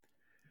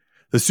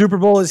The Super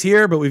Bowl is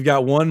here, but we've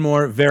got one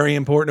more very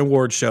important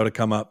award show to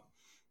come up.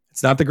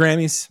 It's not the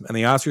Grammys, and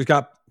the Oscars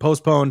got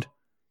postponed.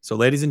 So,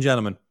 ladies and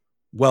gentlemen,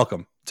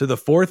 welcome to the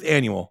 4th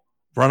annual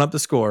Run Up the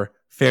Score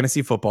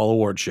Fantasy Football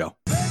Award Show.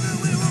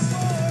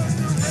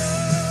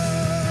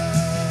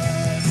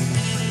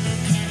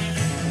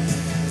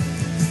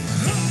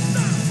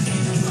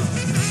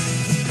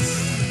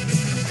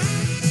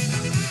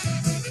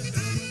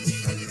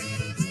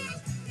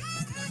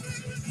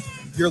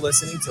 You're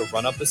listening to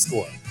Run Up the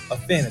Score, a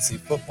fantasy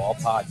football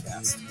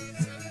podcast.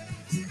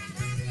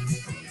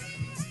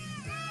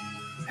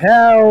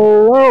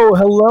 Hello,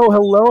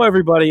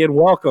 everybody, and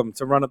welcome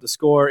to Run Up the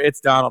Score. It's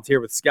Donald here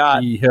with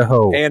Scott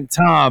and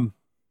Tom.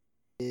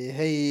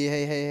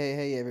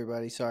 Hey,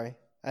 everybody. Sorry.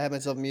 I had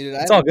myself muted.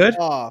 It's all good.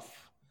 I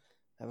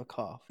have a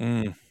cough.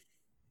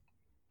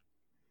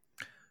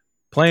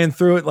 Playing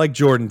through it like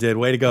Jordan did.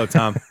 Way to go,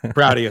 Tom.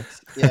 Proud of you.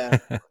 Yeah.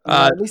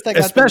 At least I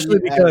got especially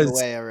the out of the because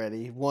way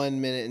already.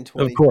 1 minute and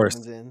 20 of course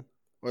seconds in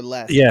or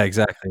less. Yeah,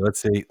 exactly.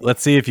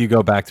 Let's see if you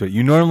go back to it.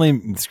 You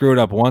normally screw it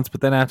up once,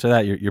 but then after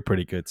that, you're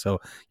pretty good.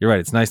 So you're right.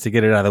 It's nice to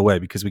get it out of the way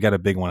because we got a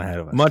big one ahead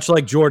of us. Much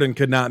like Jordan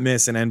could not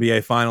miss an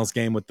NBA Finals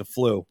game with the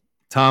flu,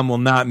 Tom will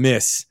not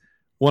miss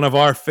one of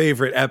our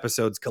favorite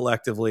episodes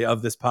collectively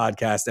of this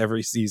podcast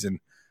every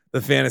season,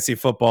 the Fantasy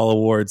Football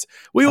Awards.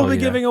 We will be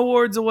giving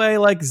awards away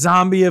like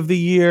Zombie of the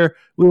Year.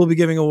 We will be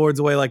giving awards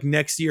away like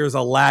next year's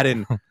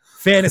Aladdin,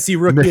 Fantasy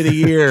Rookie of the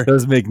Year.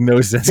 Those make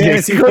no sense.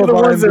 Fantasy Go to the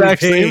Football ones that MVP.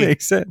 actually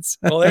make sense.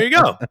 Well, there you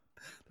go.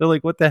 They're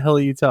like, what the hell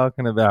are you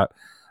talking about?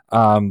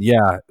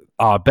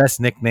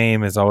 Best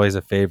nickname is always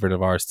a favorite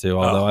of ours too.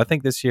 Although I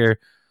think this year,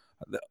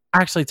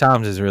 actually,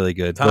 Tom's is really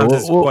good. Tom's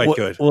is quite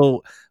good.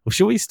 Well,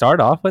 should we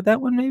start off with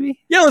that one maybe?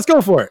 Yeah, let's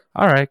go for it.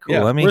 All right, cool.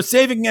 Yeah, we're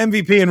saving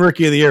MVP and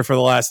Rookie of the Year for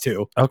the last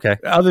two. Okay.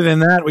 Other than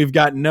that, we've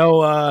got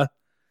no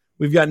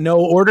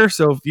order.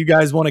 So if you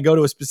guys want to go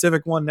to a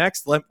specific one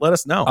next, let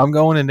us know. I'm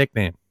going to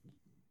nickname.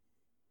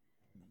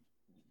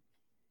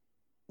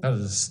 That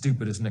is the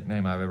stupidest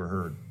nickname I've ever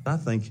heard. I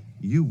think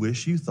you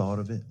wish you thought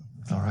of it.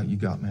 All right, you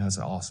got me. That's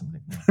an awesome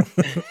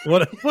nickname.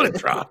 What a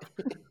drop.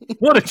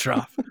 What a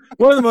drop.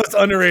 One of the most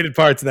underrated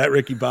parts of that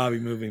Ricky Bobby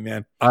movie,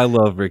 man. I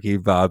love Ricky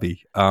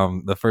Bobby.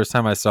 The first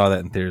time I saw that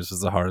in theaters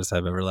was the hardest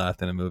I've ever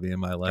laughed in a movie in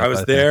my life. I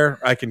was there.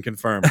 I can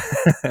confirm.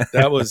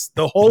 That was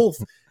the whole.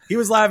 He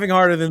was laughing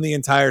harder than the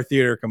entire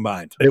theater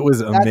combined. It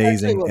was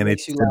amazing, and it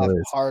makes you still laugh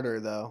is harder,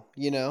 though.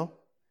 You know.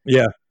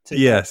 Yeah. To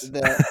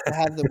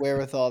have the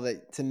wherewithal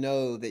to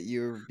know that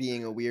you're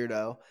being a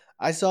weirdo.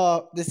 I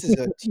saw this is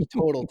a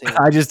total thing.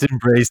 I just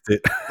embraced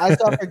it. I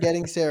saw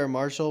Forgetting Sarah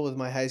Marshall with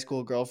my high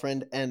school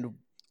girlfriend and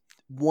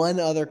one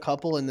other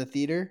couple in the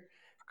theater,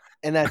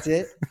 and that's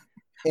it.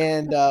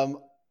 And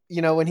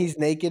when he's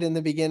naked in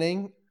the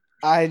beginning,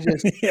 I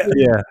just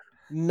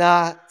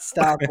not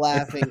stop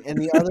laughing, and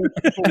the other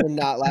people were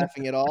not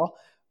laughing at all,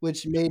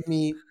 which made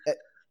me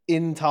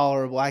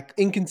intolerable,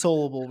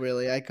 inconsolable.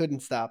 Really, I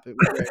couldn't stop it.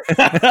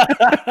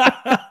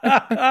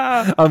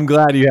 I'm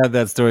glad you had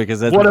that story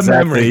because that's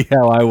exactly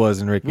how I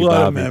was in Ricky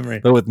Bobby,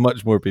 but with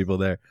much more people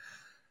there.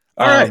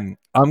 All right,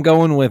 I'm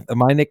going with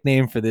my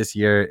nickname for this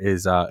year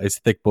is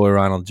Thick Boy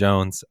Ronald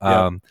Jones.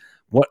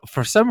 What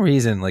for some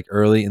reason, like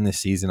early in the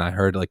season, I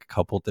heard like a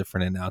couple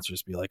different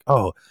announcers be like,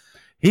 "Oh,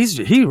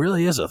 he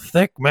really is a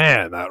thick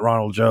man, that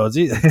Ronald Jones.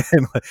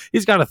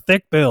 He's got a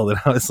thick build."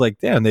 And I was like,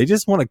 damn, they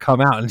just want to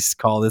come out and just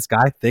call this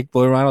guy Thick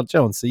Boy Ronald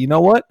Jones. So you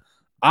know what?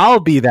 I'll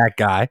be that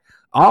guy.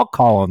 I'll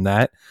call him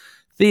that.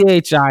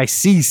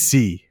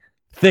 THICC,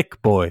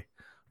 Thick Boy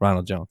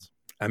Ronald Jones.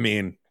 I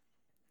mean,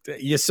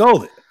 you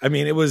sold it. I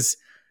mean, it was,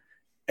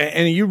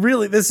 and you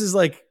really, this is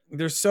like,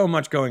 there's so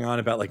much going on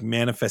about like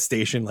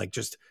manifestation, like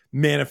just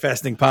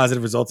manifesting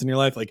positive results in your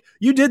life. Like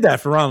you did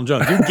that for Ronald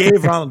Jones. You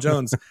gave Ronald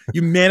Jones,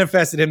 you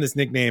manifested him this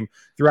nickname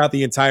throughout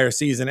the entire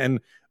season.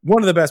 And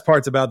one of the best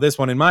parts about this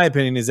one, in my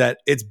opinion, is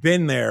that it's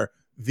been there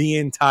the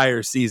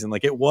entire season.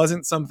 Like it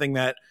wasn't something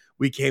that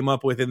we came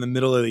up with in the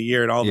middle of the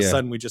year and all of a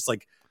sudden we just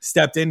like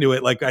stepped into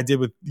it like I did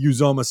with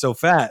Uzoma So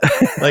Fat.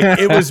 Like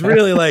it was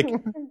really like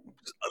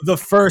the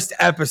first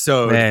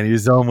episode. Man,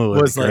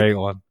 Uzoma was a great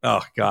one.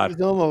 Oh God,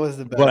 Uzoma was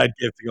the best. What I'd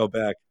give to go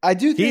back. I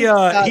do think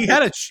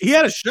he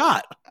had a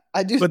shot.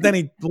 I do, but then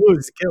he blew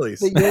his Achilles.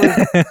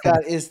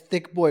 Scott is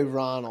Thick Boy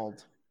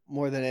Ronald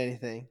more than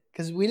anything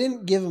because we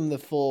didn't give him the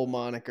full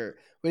moniker.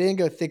 We didn't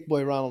go Thick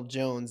Boy Ronald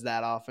Jones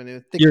that often. It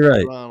was Thick Boy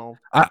right. Ronald.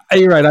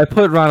 You're right. I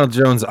put Ronald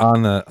Jones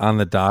on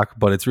the doc,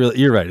 but it's really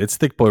you're right. It's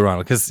Thick Boy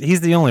Ronald because he's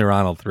the only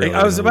Ronald. Really,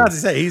 I was about to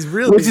say he's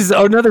really, which is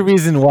another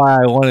reason why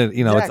I wanted.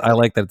 Exactly. I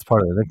like that it's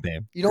part of the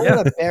nickname. You don't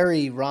want to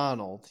bury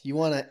Ronald. You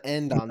want to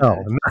end on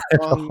that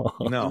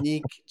strong,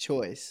 unique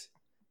choice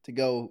to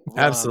go. Ronald.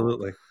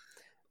 Absolutely.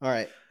 All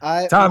right,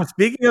 Tom.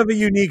 Speaking of a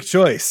unique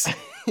choice,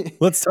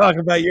 let's talk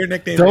about your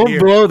nickname. Don't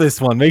blow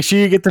this one. Make sure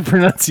you get the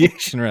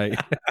pronunciation right.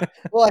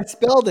 Well, I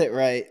spelled it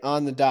right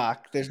on the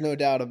doc. There's no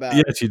doubt about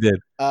it. Yes, you did.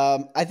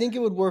 I think it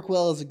would work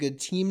well as a good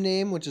team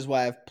name, which is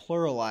why I've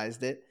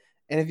pluralized it.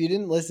 And if you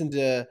didn't listen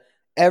to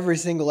every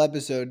single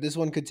episode, this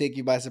one could take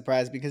you by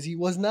surprise because he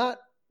was not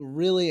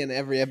really an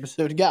every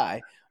episode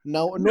guy.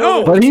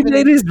 No, but he even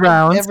made his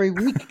rounds. every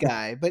week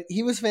guy. But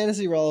he was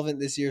fantasy relevant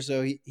this year,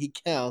 so he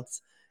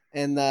counts.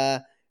 And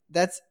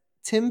that's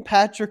Tim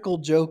Patrickle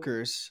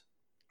Jokers.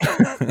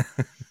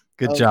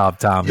 Good job,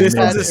 Tom. This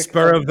Patrick was a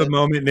spur of of the the-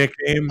 moment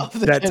nickname of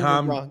the that Denver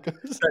Tom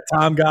Broncos.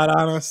 got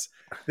on us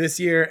this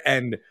year,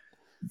 and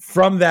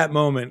from that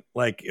moment,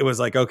 like it was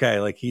like, okay,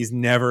 like he's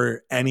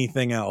never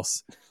anything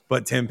else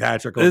but Tim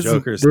Patrickle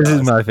Jokers. This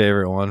is my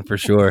favorite one for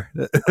sure.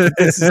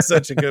 This is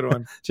such a good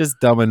one. Just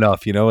dumb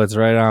enough, it's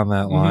right on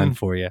that line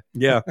for you.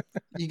 Yeah,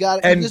 You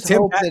got And you just Tim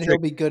hope that he'll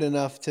Patrick- be good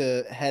enough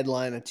to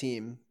headline a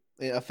team,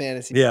 a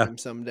fantasy Yeah. team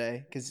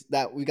someday, because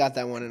we got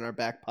that one in our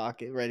back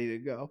pocket ready to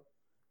go.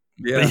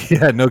 yeah.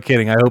 Yeah, no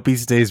kidding. I hope he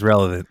stays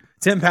relevant.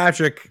 Tim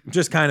Patrick,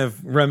 just kind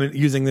of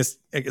using this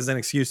as an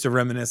excuse to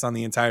reminisce on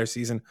the entire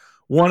season.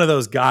 One of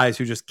those guys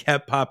who just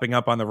kept popping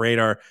up on the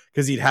radar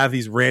because he'd have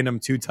these random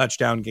 2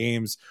 touchdown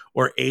games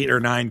or 8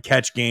 or 9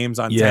 catch games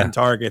on 10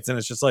 targets. And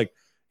it's just like,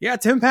 yeah,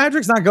 Tim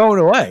Patrick's not going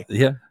away.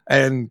 Yeah,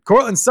 And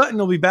Cortland Sutton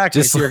will be back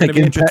just next year. like Going to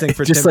be interesting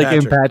for just Tim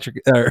like Patrick.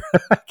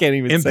 I can't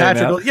even say it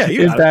now. Impractical, yeah,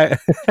 you got it.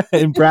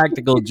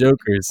 Impractical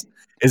Jokers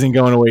isn't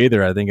going away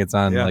either. I think it's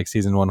on Yeah. like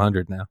season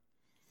 100 now.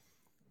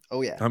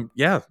 Oh yeah,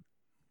 Yeah,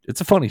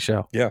 It's a funny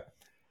show.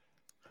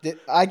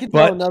 I could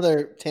But- tell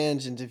another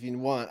tangent if you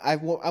want.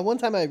 One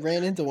time I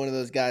ran into one of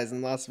those guys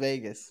in Las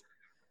Vegas.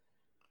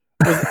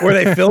 were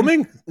they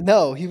filming?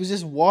 No, he was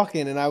just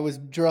walking, and I was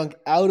drunk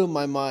out of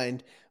my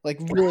mind, like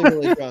really,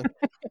 really drunk.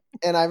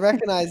 And I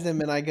recognized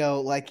him, and I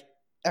go, like,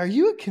 "Are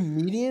you a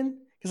comedian?"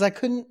 Because I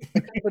couldn't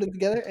put it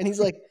together. And he's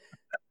like,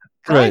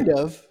 "Kind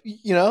of,"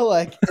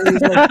 like and he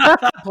was like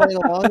playing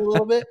along a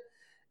little bit.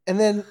 And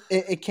then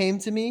it came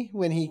to me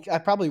when he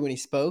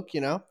spoke,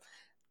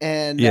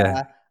 and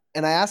Yeah.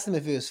 and I asked him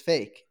if it was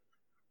fake,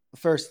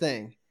 first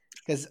thing,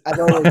 because I'd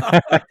always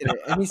suspected it,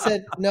 and he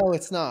said, "No,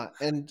 it's not."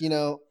 And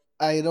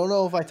I don't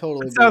know if I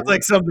totally Sounds believe like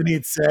it. something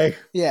he'd say.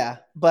 Yeah,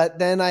 but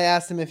then I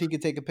asked him if he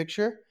could take a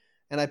picture,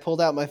 and I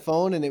pulled out my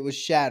phone, and it was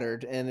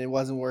shattered, and it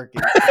wasn't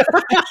working.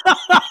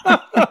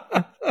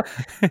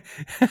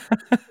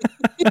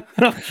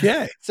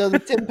 Okay. So the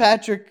Tim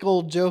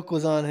Patrickle joke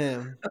was on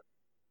him.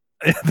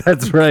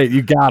 That's right.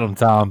 You got him,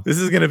 Tom. This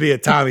is going to be a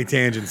Tommy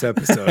Tangents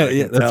episode. I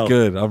Yeah, can that's tell.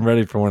 good. I'm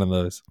ready for one of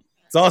those.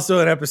 It's also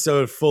an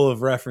episode full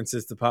of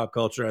references to pop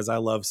culture, as I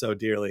love so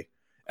dearly,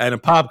 and a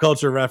pop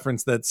culture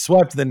reference that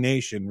swept the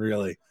nation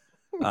really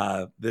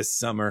this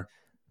summer,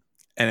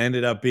 and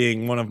ended up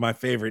being one of my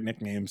favorite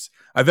nicknames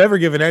I've ever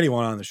given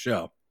anyone on the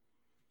show.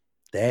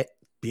 That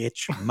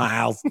bitch,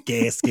 Myles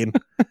Gaskin.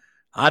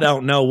 I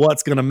don't know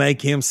what's going to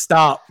make him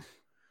stop,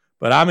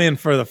 but I'm in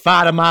for the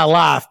fight of my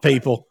life,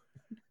 people.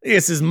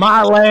 This is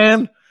my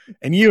land,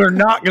 and you are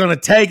not going to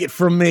take it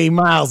from me,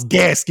 Myles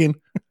Gaskin.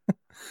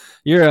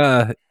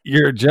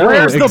 Your Joe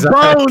Where's the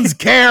Exotic, bones,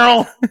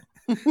 Carol?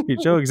 your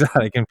Joe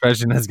Exotic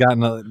impression has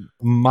gotten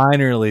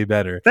minorly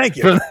better Thank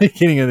you. from the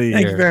beginning of the year.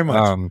 Thank you very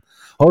much.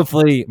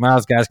 Hopefully,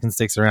 Myles Gaskin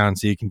sticks around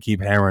so you can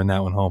keep hammering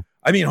that one home.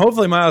 I mean,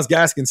 hopefully Myles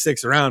Gaskin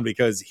sticks around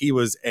because he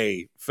was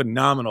a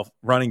phenomenal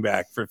running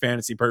back for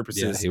fantasy Yeah,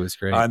 purposes he was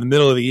great. in the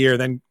middle of the year.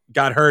 Then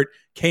got hurt,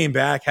 came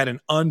back, had an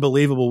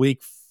unbelievable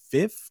week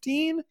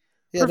 15.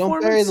 Yeah, don't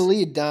bury Performance? the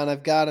lead, Don.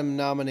 I've got him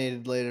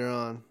nominated later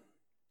on.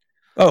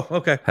 Oh,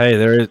 okay.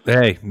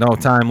 Hey, no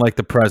time like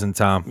the present,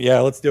 Tom.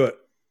 Yeah, let's do it.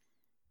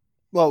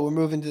 Well, we're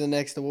moving to the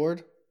next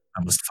award.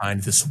 I must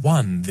find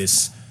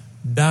this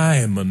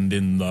diamond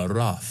in the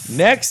rough.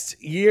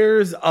 Next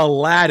year's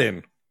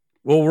Aladdin.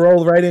 We'll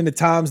roll right into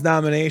Tom's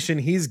nomination.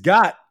 He's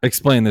got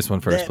Explain this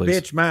one first, that please.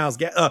 bitch Myles.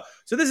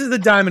 So this is the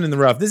diamond in the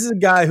rough. This is a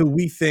guy who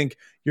we think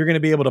you're going to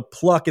be able to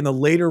pluck in the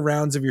later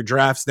rounds of your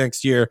drafts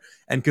next year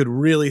and could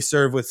really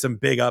serve with some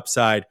big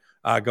upside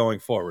going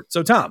forward.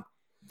 So Tom,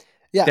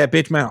 Yeah. that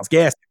bitch Myles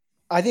Gaskin.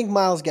 I think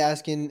Myles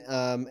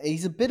Gaskin,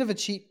 he's a bit of a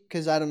cheat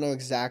because I don't know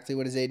exactly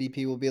what his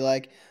ADP will be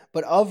like.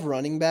 But of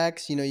running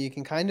backs, you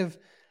can kind of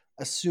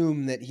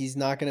assume that he's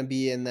not going to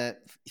be in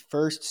that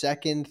first,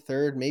 second,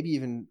 third, maybe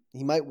even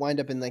he might wind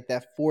up in like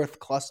that fourth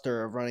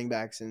cluster of running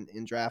backs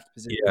in draft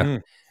position. Yeah.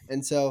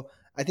 And so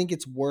I think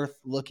it's worth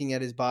looking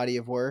at his body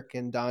of work.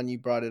 And Don, you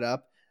brought it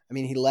up. I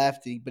mean, he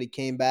left, but he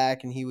came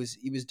back and he was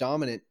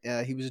dominant.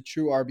 He was a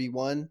true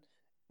RB1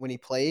 when he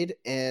played.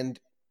 And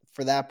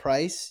for that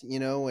price,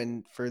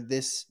 and for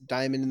this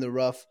diamond in the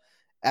rough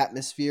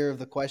atmosphere of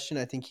the question,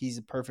 I think he's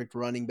a perfect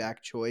running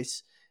back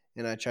choice.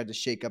 And I tried to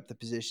shake up the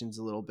positions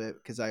a little bit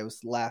because I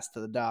was last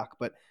to the dock.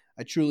 But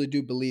I truly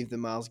do believe that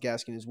Myles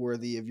Gaskin is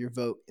worthy of your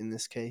vote in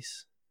this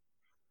case.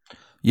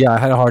 Yeah, I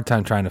had a hard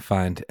time trying to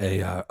find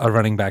a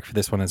running back for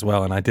this one as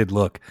well, and I did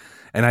look,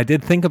 and I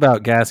did think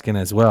about Gaskin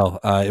as well.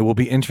 It will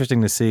be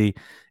interesting to see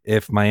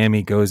if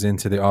Miami goes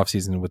into the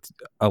offseason with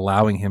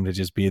allowing him to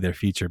just be their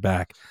feature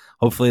back.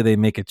 Hopefully they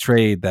make a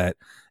trade that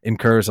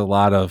incurs a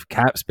lot of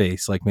cap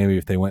space, like maybe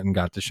if they went and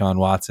got Deshaun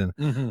Watson,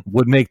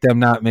 would make them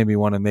not maybe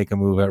want to make a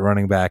move at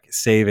running back,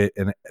 save it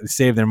and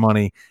save their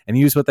money and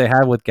use what they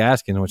have with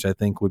Gaskin, which I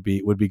think would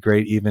be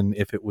great even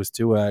if it was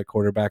Tua at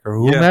quarterback or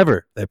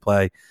whomever they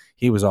play.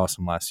 He was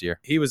awesome last year.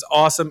 He was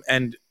awesome.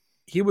 And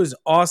he was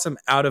awesome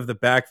out of the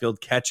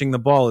backfield catching the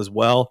ball as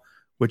well,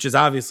 which is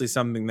obviously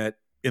something that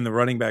in the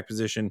running back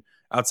position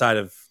outside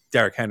of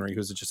Derrick Henry,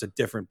 who's just a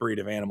different breed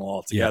of animal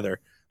altogether.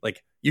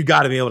 Like, you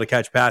got to be able to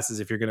catch passes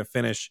if you're going to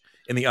finish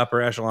in the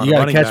upper echelon. You of got to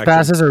running catch back.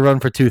 passes or run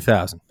for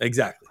 2,000.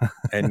 Exactly.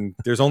 And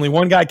there's only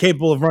one guy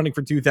capable of running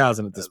for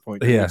 2,000 at this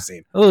point. Yeah. We've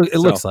seen. It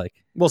looks like.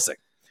 We'll see.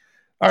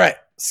 All right,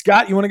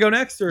 Scott, you want to go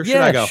next, or should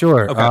I go?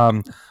 Sure.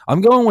 Okay.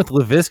 I'm going with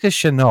Laviska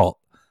Shenault.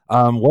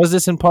 Was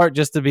this in part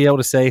just to be able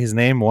to say his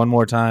name one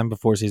more time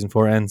before season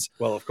 4 ends?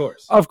 Well, of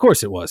course. Of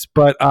course it was.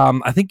 But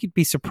I think you'd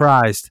be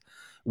surprised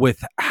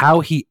with how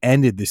he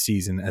ended the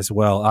season as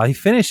well. He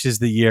finishes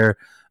the year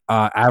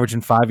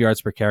averaging 5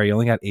 yards per carry. He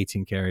only got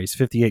 18 carries,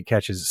 58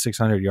 catches,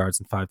 600 yards,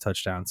 and 5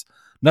 touchdowns.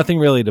 Nothing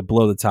really to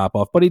blow the top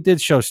off, but he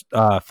did show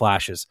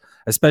flashes,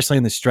 especially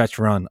in the stretch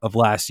run of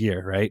last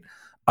year, right?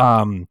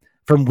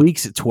 From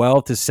weeks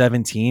 12 to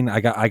 17,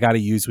 I got to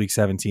use week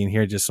 17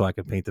 here just so I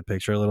can paint the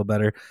picture a little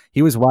better.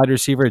 He was wide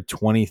receiver at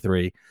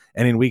 23,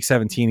 and in week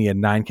 17, he had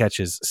 9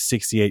 catches,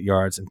 68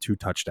 yards, and 2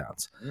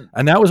 touchdowns.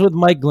 And that was with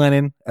Mike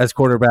Glennon as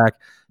quarterback,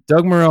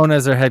 Doug Marrone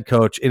as their head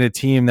coach in a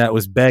team that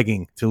was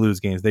begging to lose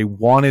games. They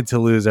wanted to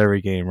lose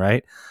every game,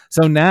 right?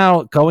 So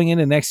now going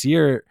into next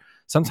year,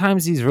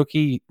 sometimes these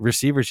rookie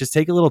receivers just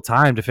take a little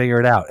time to figure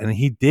it out, and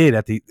he did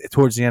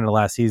towards the end of the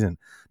last season.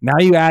 Now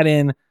you add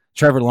in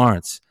Trevor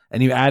Lawrence,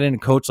 and you add in a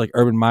coach like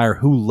Urban Meyer,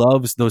 who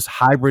loves those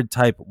hybrid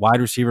type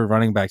wide receiver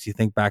running backs. You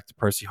think back to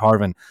Percy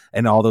Harvin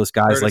and all those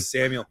guys Curtis like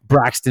Samuel.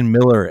 Braxton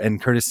Miller and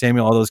Curtis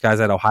Samuel, all those guys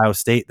at Ohio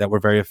State that were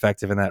very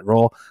effective in that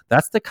role.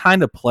 That's the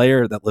kind of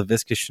player that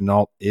Laviska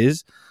Shenault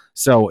is.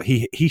 So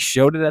he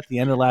showed it at the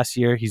end of last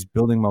year. He's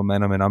building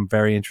momentum, and I'm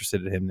very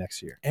interested in him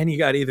next year. And you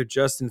got either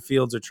Justin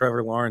Fields or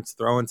Trevor Lawrence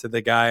throwing to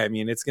the guy. I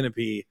mean, it's going to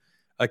be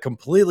a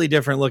completely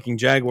different looking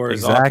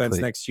Jaguars offense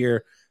next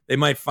year. They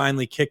might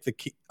finally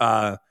kick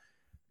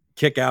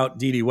out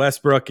Dede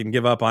Westbrook and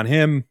give up on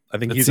him. I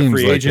think he's a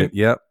free agent.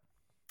 Yep.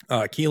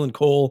 Keelan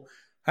Cole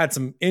had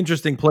some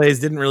interesting plays,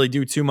 didn't really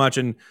do too much.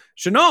 And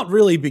Shenault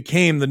really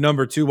became the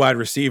number 2 wide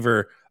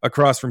receiver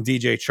across from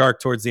DJ Chark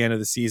towards the end of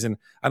the season.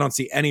 I don't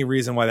see any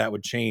reason why that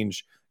would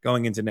change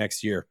going into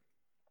next year.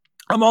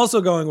 I'm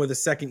also going with a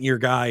second-year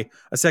guy,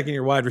 a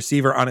second-year wide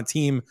receiver on a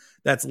team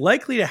that's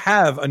likely to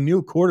have a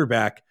new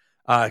quarterback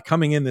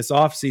coming in this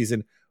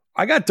offseason.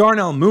 I got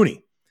Darnell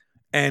Mooney.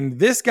 And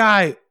this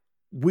guy,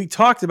 we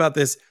talked about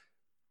this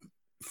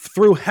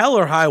through hell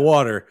or high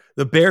water.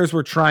 The Bears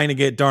were trying to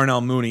get Darnell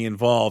Mooney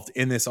involved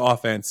in this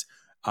offense,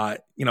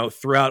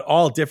 throughout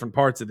all different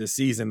parts of the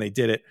season. They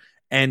did it.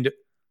 And,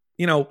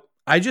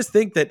 I just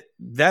think that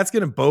that's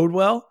going to bode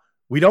well.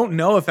 We don't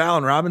know if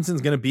Allen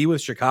Robinson's going to be with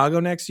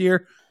Chicago next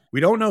year. We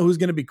don't know who's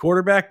going to be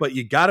quarterback, but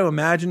you got to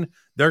imagine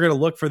they're going to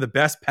look for the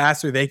best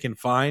passer they can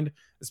find,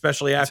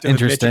 especially after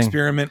the Mitch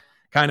experiment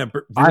kind of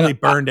really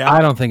burned out.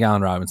 I don't think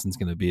Allen Robinson's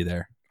going to be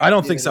there. I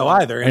don't think so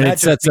either. And it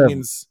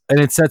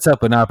sets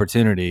up an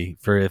opportunity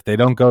for if they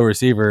don't go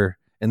receiver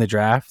in the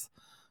draft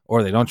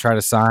or they don't try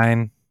to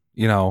sign,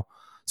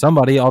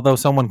 somebody, although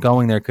someone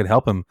going there could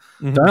help him.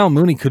 Mm-hmm. Darnell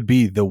Mooney could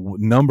be the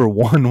number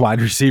 1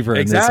 wide receiver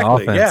in this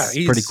offense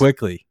pretty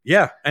quickly.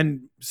 Yeah.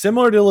 And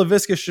similar to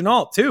Laviska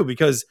Shenault too,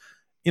 because,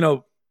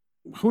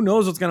 who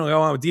knows what's going to go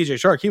on with DJ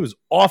Chark. He was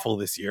awful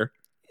this year.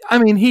 I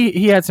mean,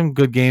 he had some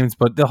good games,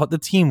 but the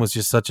team was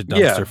just such a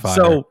dumpster fire.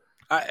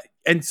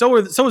 So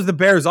was the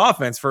Bears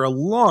offense for a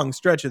long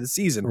stretch of the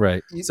season.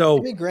 Right. So,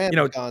 Jimmy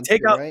Graham's gone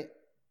take too, out right?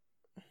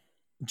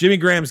 Jimmy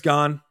Graham's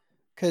gone.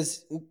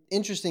 Because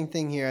interesting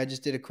thing here, I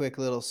just did a quick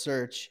little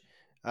search.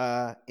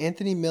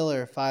 Anthony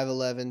Miller,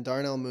 5'11",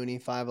 Darnell Mooney,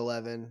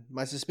 5'11".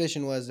 My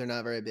suspicion was they're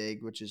not very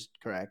big, which is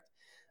correct.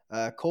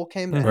 Cole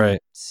Kmet,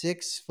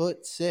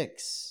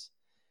 6'6".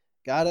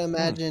 Gotta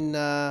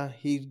imagine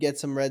he'd get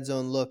some red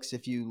zone looks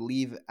if you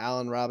leave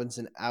Allen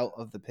Robinson out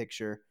of the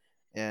picture.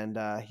 And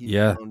he's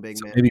a big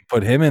man. Maybe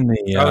put him in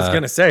the. I was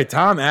gonna say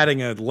Tom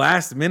adding a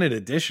last minute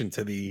addition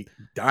to the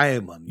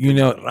diamond.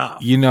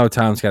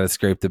 Tom's got to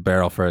scrape the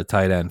barrel for a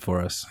tight end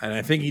for us, and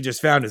I think he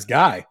just found his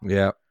guy.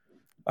 Yeah.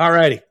 All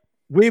righty,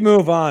 we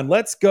move on.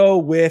 Let's go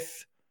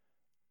with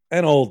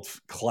an old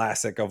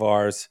classic of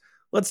ours.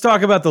 Let's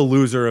talk about the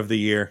loser of the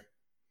year.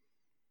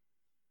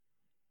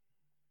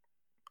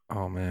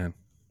 Oh man.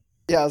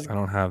 Yeah, I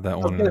don't have that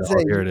one.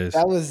 Here it is.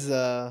 That was.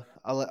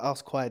 I'll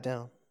quiet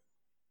down.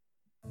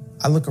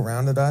 I look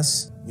around at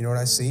us. You know what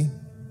I see?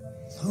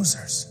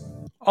 Losers.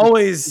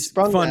 Always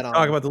fun to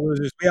talk about the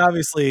losers. We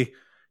obviously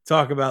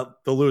talk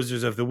about the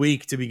losers of the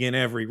week to begin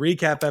every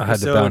recap episode. I had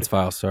to bounce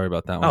file. Sorry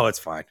about that one. Oh, it's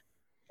fine.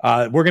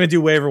 We're going to do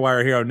Waiver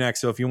Wire Hero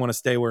next, so if you want to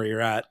stay where you're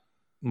at,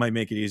 might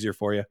make it easier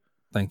for you.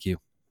 Thank you.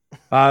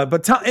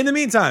 But in the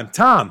meantime,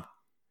 Tom,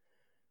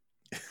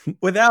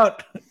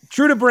 without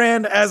true to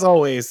brand as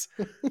always,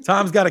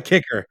 Tom's got a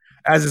kicker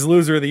as his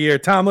loser of the year.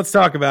 Tom, let's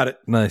talk about it.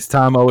 Nice.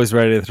 Tom always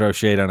ready to throw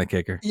shade on a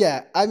kicker.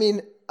 Yeah, I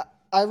mean,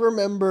 I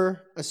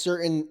remember a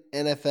certain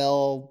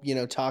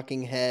NFL,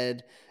 talking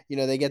head.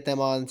 They get them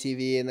on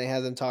TV and they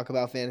have them talk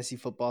about fantasy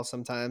football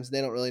sometimes.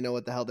 They don't really know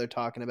what the hell they're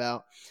talking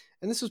about.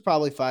 and this was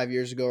probably 5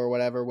 years ago or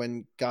whatever,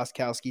 when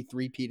Gostkowski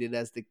three-peated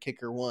as the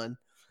kicker one.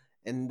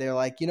 And they're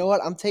like, you know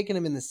what? I'm taking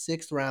him in the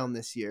 6th round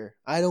this year.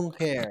 I don't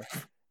care,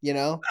 you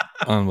know?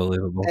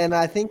 Unbelievable. And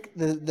I think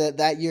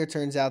that year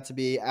turns out to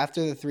be,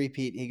 after the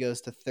three-peat, he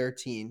goes to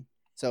 13.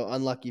 So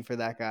unlucky for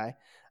that guy.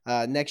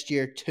 Next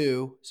year,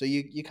 2. So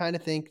you kind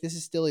of think this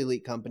is still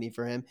elite company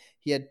for him.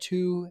 He had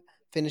 2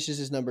 finishes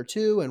as number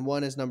 2 and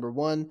 1 as number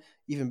 1.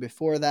 Even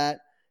before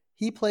that,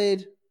 he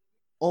played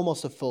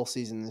almost a full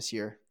season this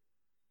year,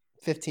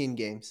 15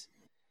 games.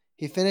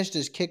 He finished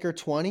as kicker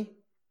 20,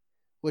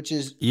 which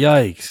is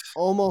Yikes.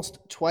 almost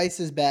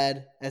twice as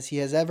bad as he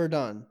has ever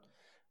done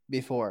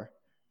before,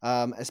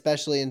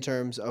 especially in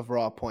terms of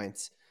raw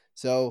points.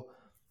 So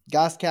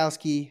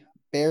Gostkowski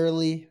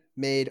barely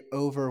made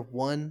over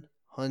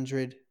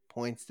 100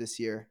 points this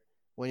year.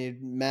 When you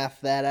math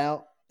that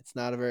out, it's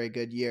not a very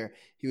good year.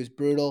 He was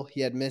brutal.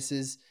 He had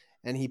misses,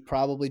 and he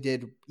probably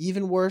did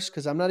even worse,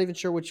 because I'm not even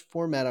sure which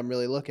format I'm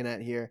really looking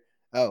at here.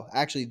 Oh,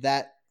 actually,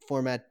 that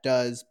format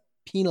does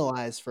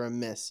penalize for a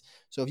miss.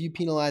 So if you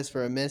penalize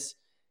for a miss,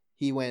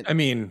 he went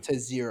to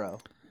 0.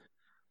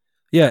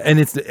 Yeah,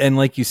 and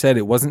like you said,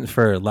 it wasn't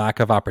for lack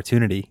of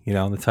opportunity. You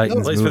know, the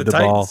Titans moved the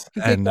ball,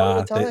 and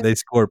they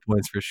scored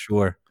points for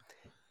sure.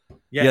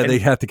 Yeah, they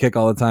have to kick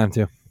all the time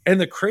too. And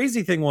the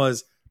crazy thing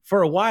was,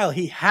 for a while,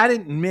 he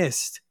hadn't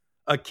missed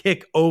a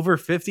kick over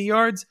 50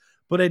 yards,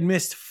 but had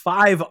missed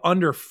 5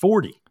 under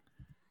 40.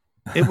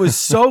 It was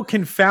so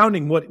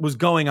confounding what was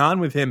going on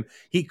with him.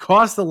 He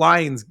cost the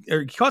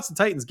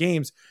Titans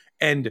games,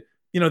 and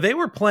they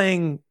were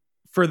playing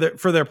for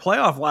their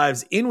playoff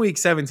lives in week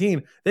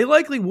 17. They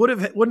likely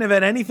wouldn't have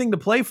had anything to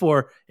play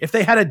for if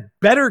they had a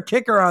better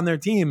kicker on their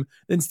team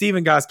than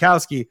Stephen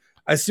Gostkowski.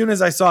 As soon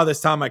as I saw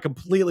this, Tom, I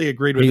completely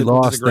agreed with it. He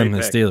lost them the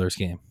Steelers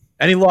game.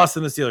 And he lost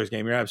in the Steelers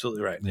game. You're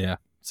absolutely right. Yeah.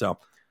 So,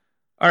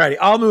 all righty,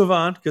 I'll move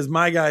on because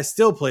my guy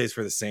still plays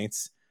for the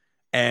Saints.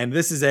 And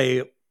this is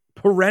a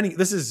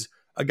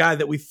guy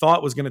that we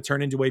thought was going to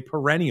turn into a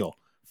perennial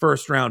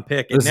first-round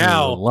pick. And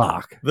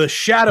now the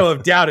shadow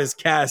of doubt is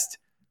cast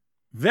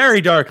very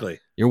darkly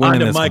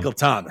onto Michael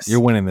Thomas. You're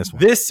winning this one.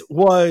 This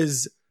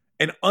was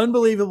an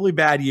unbelievably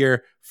bad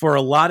year for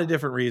a lot of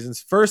different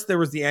reasons. First, there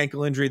was the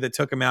ankle injury that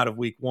took him out of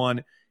week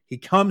 1. He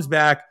comes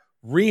back,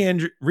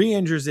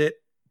 re-injures it.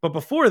 But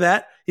before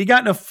that, he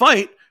got in a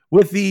fight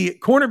with the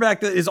cornerback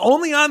that is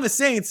only on the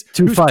Saints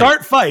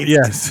start fights.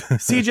 Yes.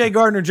 CJ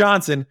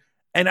Gardner-Johnson.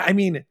 And I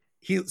mean,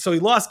 he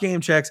lost game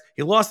checks.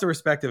 He lost the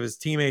respect of his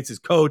teammates, his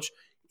coach.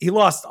 He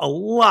lost a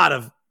lot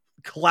of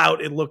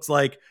clout. It looks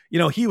like,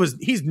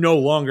 he's no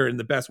longer in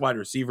the best wide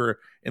receiver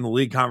in the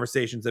league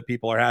conversations that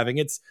people are having.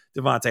 It's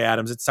Devontae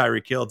Adams. It's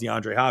Tyreek Hill,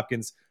 DeAndre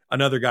Hopkins,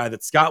 another guy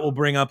that Scott will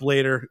bring up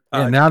later.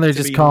 Now they're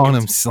just calling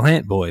him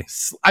Slant Boy.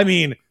 I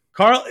mean,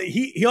 Carl,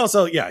 he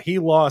also, he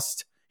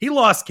lost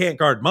can't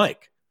guard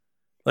Mike.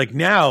 Like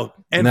now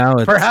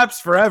perhaps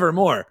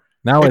forevermore.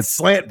 Now it's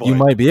Slant Boy. You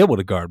might be able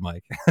to guard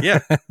Mike. Yeah.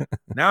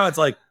 Now it's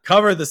like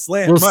cover the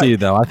slant. We'll Mike. see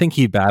though. I think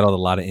he battled a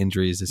lot of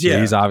injuries this year.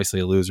 He's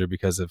obviously a loser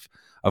because of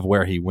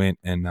where he went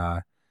and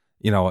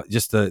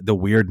just the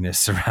weirdness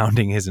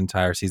surrounding his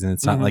entire season.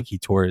 It's not like he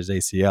tore his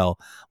ACL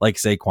like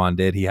Saquon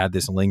did. He had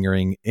this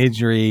lingering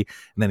injury,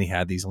 and then he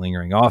had these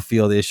lingering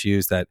off-field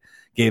issues that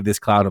gave this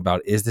cloud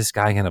about, is this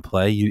guy going to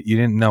play? You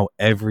didn't know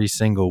every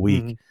single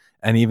week. Mm-hmm.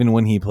 And even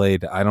when he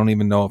played, I don't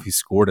even know if he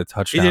scored a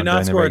touchdown. He did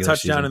not score a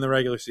touchdown in the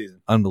regular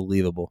season.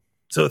 Unbelievable.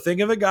 So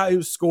think of a guy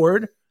who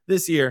scored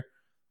this year.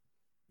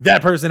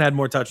 That person had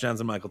more touchdowns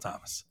than Michael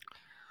Thomas.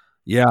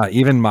 Yeah,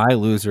 even my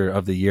loser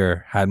of the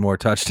year had more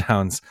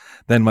touchdowns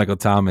than Michael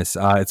Thomas.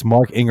 It's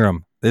Mark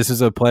Ingram. This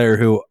is a player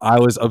who I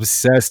was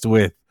obsessed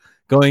with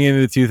going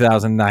into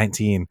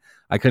 2019.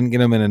 I couldn't get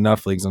him in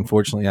enough leagues.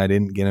 Unfortunately, I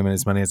didn't get him in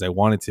as many as I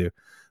wanted to.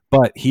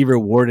 But he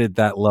rewarded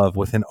that love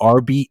with an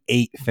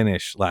RB8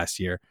 finish last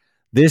year.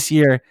 This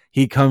year,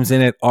 he comes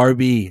in at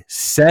RB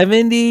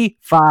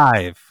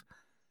 75.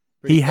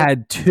 He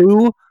had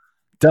 2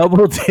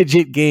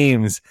 double-digit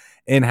games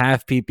in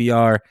half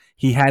PPR.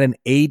 He had an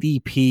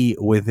ADP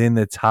within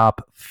the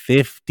top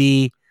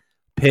 50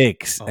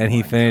 picks, and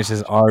he finished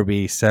as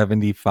RB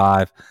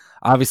 75.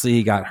 Obviously,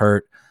 he got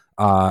hurt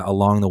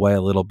along the way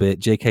a little bit.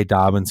 J.K.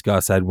 Dobbins,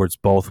 Gus Edwards,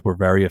 both were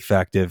very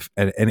effective,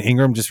 and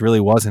Ingram just really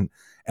wasn't.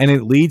 And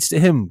it leads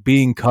to him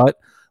being cut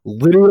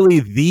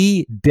literally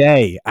the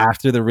day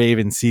after the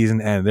Ravens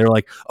season ended. They're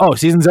like, oh,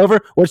 season's over?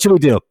 What should we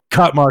do?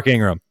 Cut Mark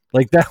Ingram.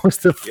 Like, that was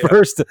the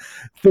first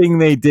thing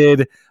they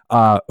did.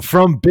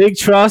 From big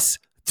trust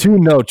to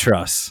no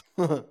trust.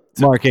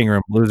 Mark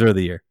Ingram, loser of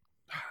the year.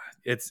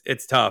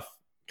 It's tough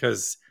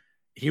because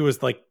he was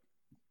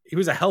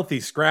a healthy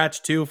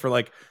scratch too for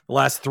like the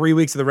last 3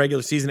 weeks of the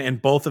regular season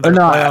and both of their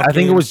playoff I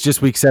think it was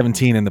just week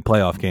 17 in the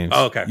playoff games.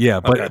 Oh, okay. Yeah,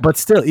 but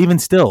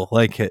still,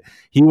 like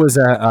he was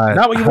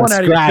not what you want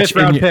out of your 5th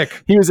round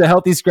pick. He was a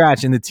healthy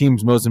scratch in the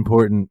team's most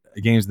important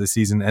games of the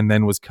season and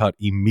then was cut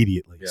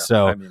immediately. Yeah,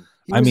 so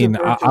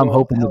I'm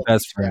hoping the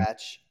best for him.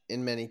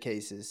 In many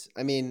cases.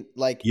 I mean,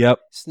 like Yep.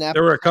 Snap.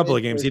 There were a couple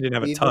of games he didn't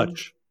have a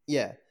touch.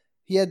 Yeah.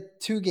 He had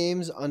 2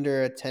 games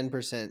under a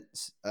 10%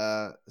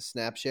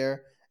 snap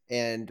share,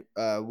 and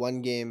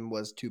 1 game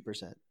was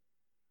 2%.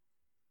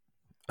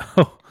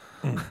 Oh,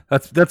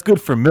 that's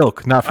good for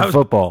milk, not for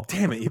football.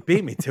 Damn it, you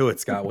beat me to it,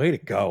 Scott. Way to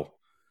go.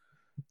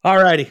 All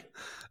righty.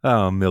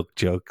 Oh, milk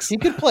jokes. He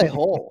could play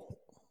whole.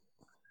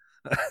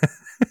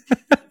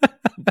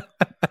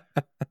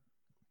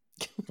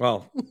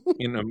 Well,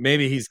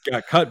 maybe he's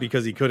got cut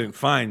because he couldn't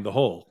find the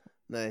hole.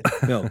 Nice.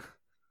 Milk.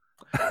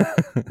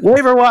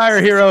 Waiver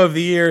wire hero of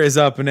the year is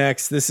up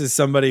next. This is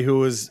somebody who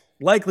was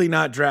likely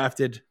not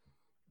drafted,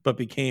 but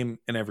became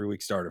an every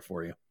week starter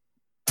for you.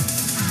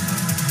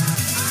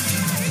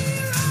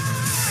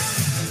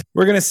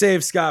 We're going to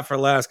save Scott for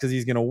last because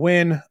he's going to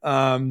win.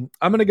 I'll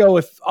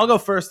go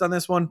first on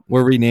this one.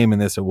 We're renaming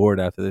this award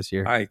after this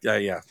year.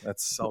 Yeah,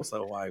 that's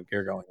also why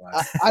you're going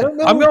last. I don't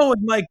know. I'm going with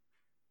Mike.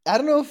 I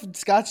don't know if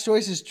Scott's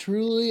choice is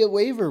truly a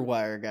waiver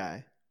wire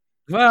guy.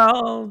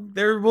 Well,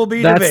 there will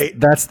be debate.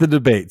 That's the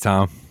debate,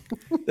 Tom.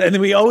 And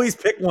we always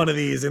pick one of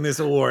these in this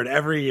award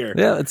every year.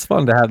 Yeah, it's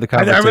fun to have the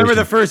conversation. I remember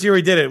the first year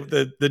we did it,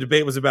 the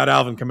debate was about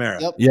Alvin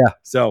Kamara. Yep. Yeah.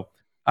 So,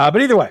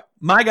 but either way,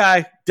 my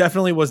guy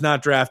definitely was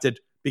not drafted,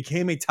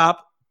 became a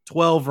top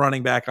 12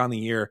 running back on the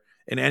year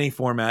in any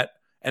format,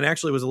 and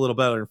actually was a little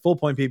better in full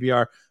point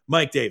PPR,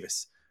 Mike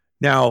Davis.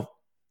 Now,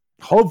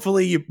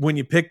 hopefully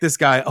you pick this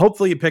guy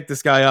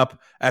up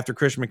after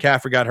Christian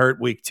McCaffrey got hurt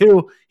week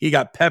 2. He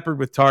got peppered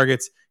with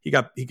targets. He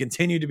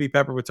continued to be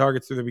peppered with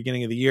targets through the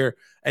beginning of the year,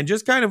 and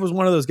just kind of was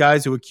one of those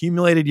guys who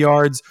accumulated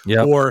yards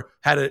or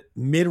had a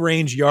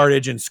mid-range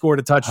yardage and scored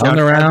a touchdown. Hung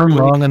around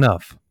long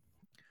enough.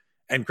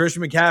 And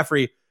Christian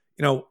McCaffrey,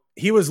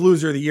 he was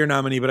loser of the year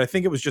nominee, but I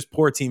think it was just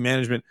poor team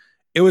management.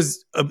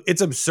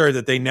 It's absurd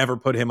that they never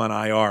put him on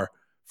IR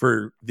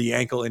for the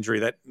ankle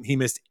injury that he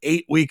missed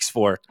 8 weeks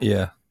for.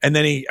 Yeah. And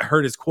then he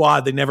hurt his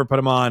quad. They never put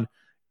him on.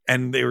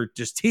 And they were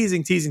just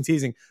teasing.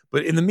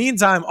 But in the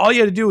meantime, all you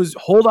had to do was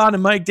hold on to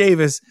Mike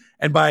Davis.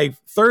 And by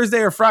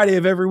Thursday or Friday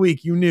of every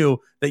week, you knew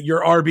that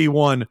your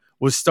RB1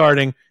 was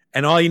starting.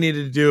 And all you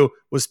needed to do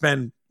was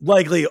spend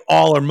likely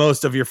all or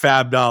most of your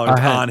fab dollars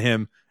on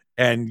him.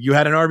 And you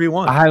had an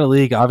RB1. I had a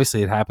league.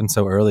 Obviously, it happened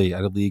so early. I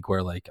had a league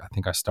where, I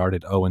think I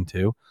started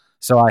 0-2.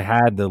 So I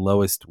had the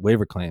lowest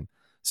waiver claim.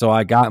 So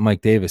I got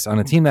Mike Davis on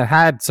a team that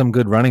had some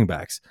good running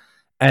backs.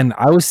 And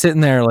I was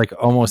sitting there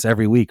almost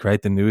every week,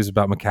 right? The news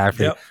about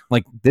McCaffrey.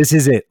 Yep. This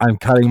is it. I'm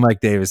cutting Mike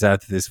Davis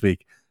after this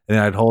week. And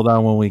then I'd hold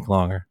on 1 week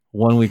longer,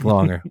 1 week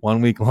longer,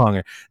 1 week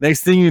longer.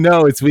 Next thing you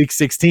know, it's week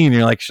 16.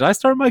 You're like, should I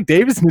start Mike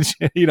Davis?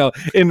 I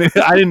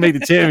didn't make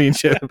the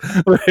championship.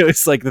 It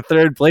was the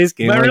third place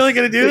game. Am I really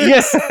going to do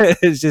this?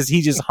 Yeah.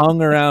 He just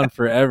hung around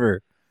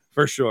forever.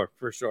 For sure.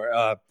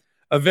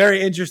 A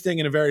very interesting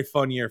and a very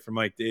fun year for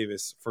Mike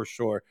Davis, for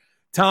sure.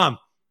 Tom,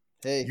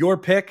 hey, your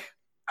pick,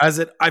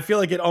 I feel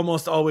like it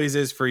almost always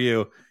is for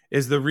you,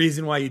 is the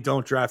reason why you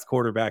don't draft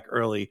quarterback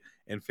early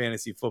in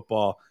fantasy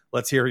football.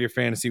 Let's hear your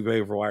fantasy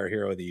waiver wire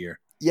hero of the year.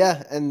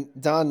 Yeah, and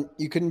Don,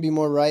 you couldn't be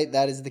more right.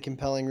 That is the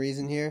compelling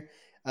reason here.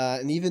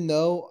 And even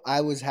though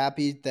I was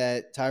happy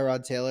that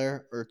Tyrod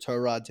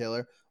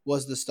Taylor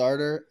was the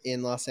starter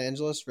in Los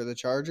Angeles for the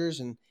Chargers,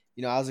 and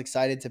I was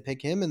excited to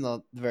pick him in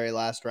the very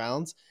last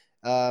rounds.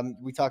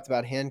 We talked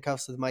about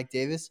handcuffs with Mike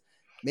Davis.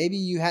 Maybe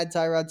you had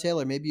Tyrod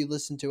Taylor. Maybe you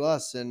listened to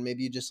us, and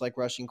maybe you just like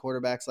rushing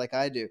quarterbacks like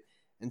I do.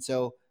 And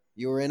so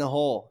you were in a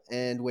hole.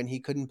 And when he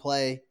couldn't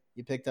play,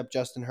 you picked up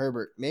Justin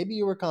Herbert. Maybe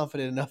you were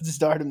confident enough to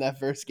start him that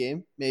first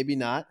game. Maybe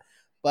not.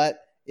 But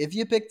if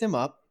you picked him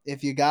up,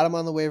 if you got him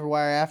on the waiver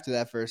wire after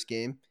that first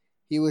game,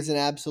 he was an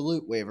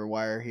absolute waiver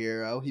wire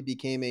hero. He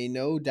became a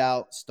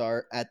no-doubt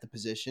start at the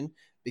position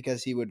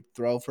because he would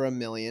throw for $1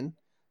 million,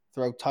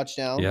 throw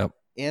touchdowns,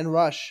 and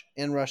rush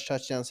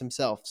touchdowns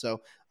himself.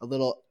 So a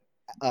little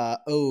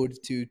ode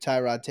to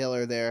Tyrod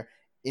Taylor there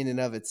in and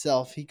of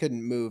itself. He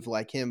couldn't move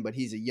like him, but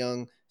he's a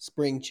young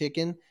spring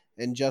chicken,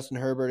 and Justin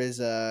Herbert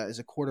is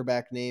a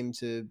quarterback name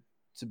to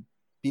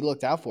be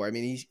looked out for. I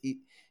mean,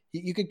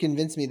 you could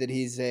convince me that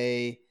he's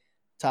a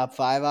top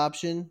 5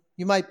 option.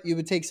 You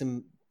would take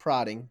some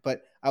prodding,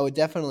 but I would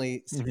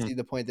definitely see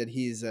the point that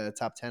he's a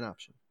top 10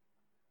 option.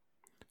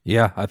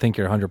 Yeah, I think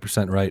you're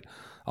 100% right.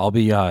 I'll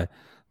be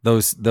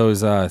those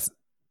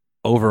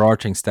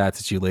overarching stats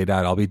that you laid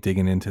out, I'll be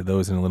digging into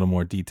those in a little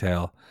more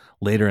detail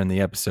later in the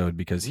episode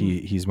because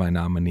he's my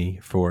nominee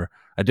for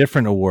a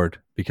different award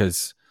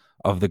because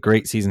of the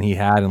great season he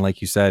had. And like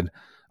you said,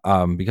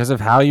 because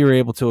of how you were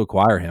able to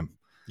acquire him.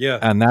 Yeah.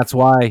 And that's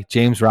why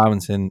James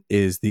Robinson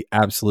is the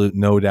absolute,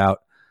 no doubt,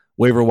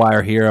 waiver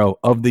wire hero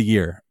of the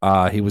year.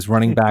 He was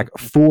running back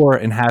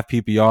 4.5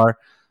 PPR.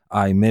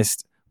 I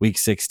missed week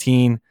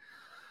 16.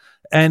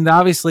 And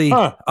obviously,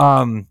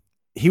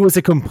 he was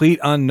a complete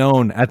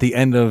unknown at the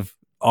end of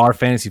our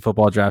fantasy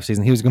football draft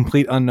season. He was a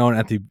complete unknown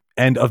at the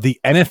end of the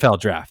NFL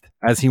draft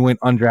as he went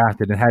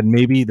undrafted and had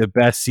maybe the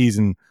best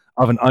season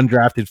of an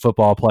undrafted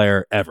football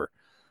player ever.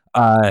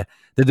 The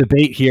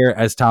debate here,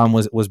 as Tom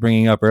was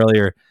bringing up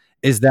earlier,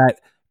 is that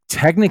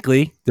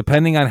technically,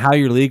 depending on how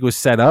your league was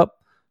set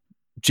up,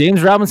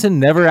 James Robinson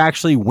never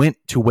actually went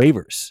to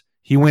waivers.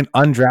 He went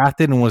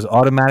undrafted and was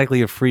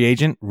automatically a free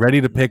agent, ready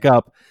to pick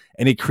up.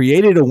 And it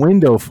created a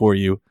window for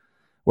you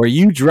where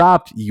you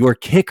dropped your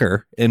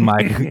kicker, in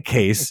my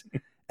case,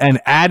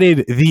 and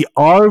added the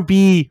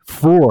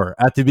RB4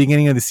 at the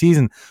beginning of the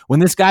season.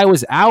 When this guy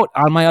was out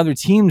on my other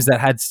teams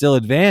that had still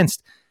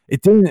advanced,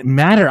 it didn't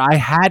matter. I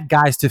had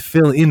guys to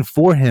fill in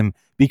for him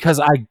because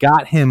I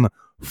got him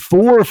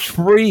for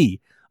free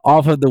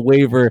off of the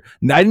waiver.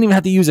 I didn't even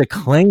have to use a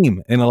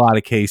claim in a lot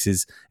of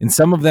cases. In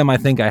some of them, I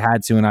think I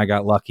had to, and I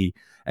got lucky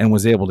and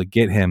was able to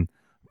get him.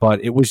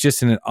 But it was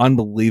just an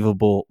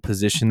unbelievable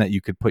position that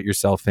you could put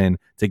yourself in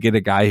to get a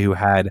guy who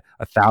had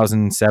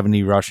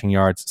 1,070 rushing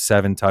yards,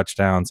 7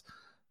 touchdowns,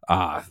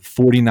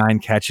 49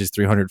 catches,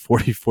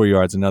 344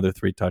 yards, another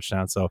 3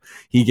 touchdowns. So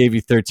he gave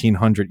you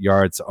 1,300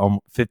 yards,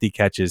 50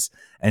 catches,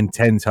 and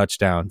 10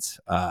 touchdowns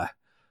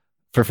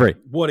for free.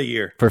 What a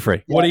year. For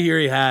free. What a year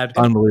he had.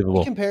 Unbelievable.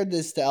 We compared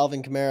this to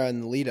Alvin Kamara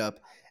in the lead up,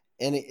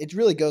 and it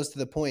really goes to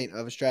the point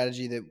of a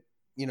strategy that,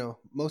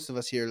 most of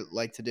us here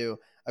like to do.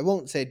 I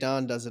won't say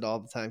Don does it all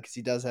the time because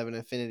he does have an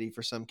affinity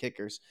for some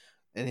kickers.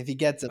 And if he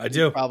gets them,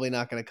 he's probably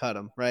not going to cut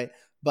them, right?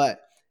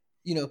 But,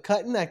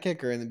 cutting that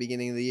kicker in the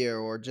beginning of the year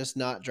or just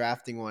not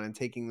drafting one and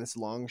taking this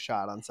long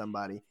shot on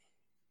somebody,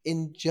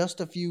 in just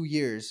a few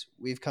years,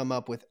 we've come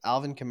up with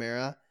Alvin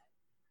Kamara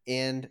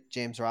and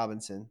James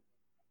Robinson.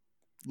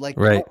 Like,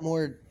 right.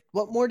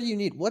 What more do you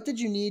need? What did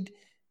you need?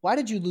 Why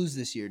did you lose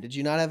this year? Did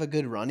you not have a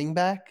good running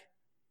back?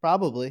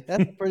 Probably.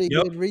 That's a pretty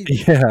good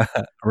reason. Yeah,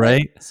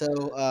 right.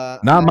 So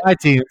not my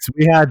teams.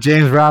 We had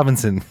James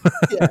Robinson.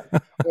 Yeah,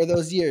 or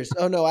those years.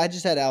 Oh no, I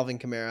just had Alvin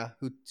Kamara,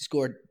 who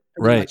scored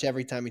pretty much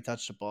every time he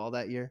touched the ball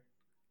that year.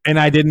 And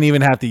I didn't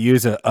even have to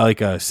use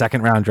a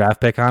second round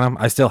draft pick on him.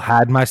 I still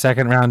had my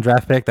second round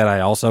draft pick that I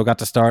also got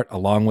to start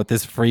along with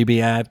this freebie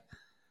ad.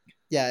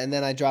 Yeah, and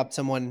then I dropped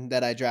someone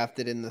that I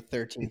drafted in the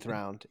 13th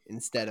round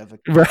instead of a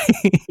right.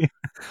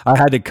 I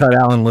had to cut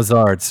Alan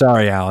Lazard.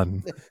 Sorry,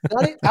 Alan.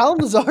 Alan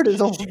Lazard is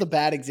almost a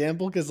bad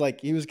example because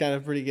he was kind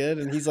of pretty good,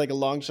 and he's like a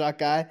long shot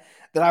guy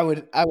that I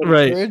would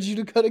encourage you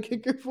to cut a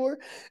kicker for.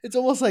 It's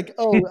almost like,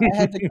 I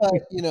had to cut,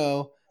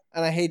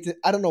 and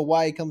I don't know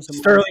why he comes to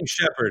Sterling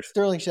Shepard.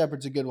 Sterling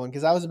Shepard's a good one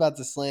because I was about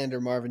to slander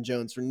Marvin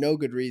Jones for no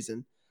good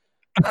reason.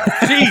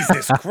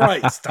 Jesus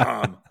Christ,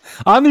 Tom.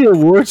 On the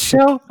awards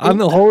show? On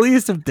the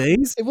holiest of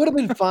days? It would have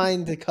been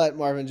fine to cut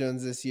Marvin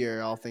Jones this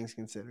year, all things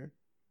considered.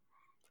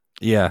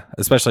 Yeah,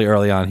 especially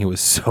early on, he was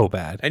so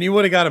bad. And you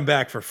would have got him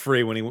back for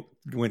free when he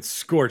went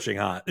scorching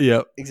hot.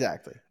 Yep.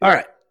 Exactly. All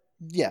right.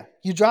 Yeah,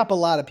 you drop a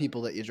lot of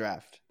people that you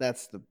draft.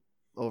 That's the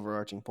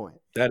overarching point.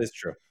 That is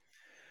true.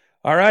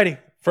 All righty.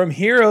 From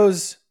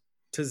heroes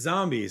to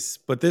zombies,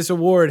 but this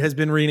award has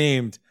been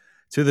renamed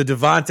to the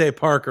Devontae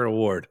Parker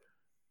Award.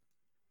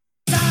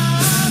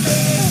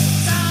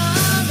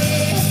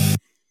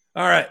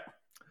 All right.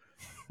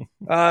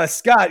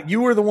 Scott, you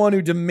were the one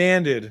who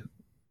demanded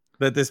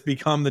that this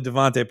become the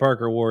Devontae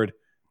Parker Award.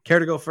 Care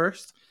to go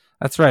first?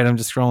 That's right. I'm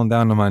just scrolling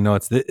down to my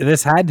notes.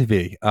 This had to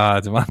be.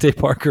 Devontae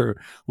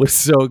Parker was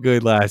so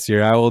good last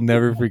year. I will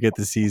never forget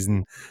the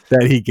season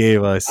that he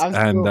gave us.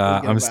 And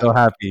I'm so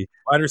happy.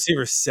 Wide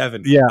receiver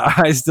 7. Yeah,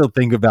 I still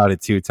think about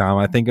it too, Tom.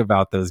 I think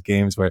about those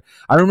games where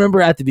I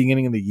remember at the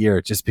beginning of the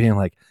year just being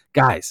like,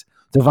 guys,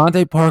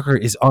 Devontae Parker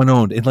is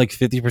unowned in like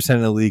 50%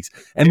 of the leagues.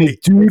 And the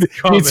dude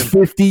gets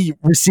 50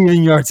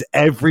 receiving yards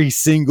every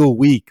single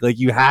week. Like,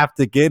 you have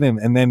to get him.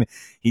 And then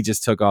he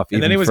just took off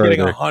even further. And then he was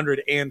getting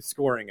 100 and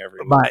scoring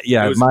every week.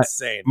 It was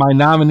insane. My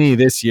nominee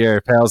this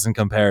year pales in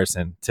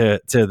comparison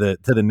to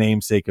the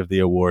namesake of the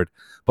award.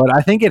 But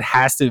I think it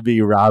has to be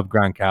Rob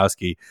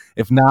Gronkowski,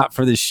 if not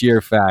for the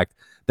sheer fact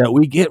that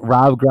we get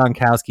Rob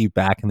Gronkowski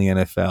back in the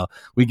NFL.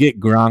 We get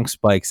Gronk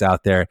spikes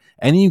out there,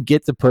 and you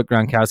get to put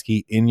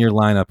Gronkowski in your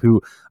lineup,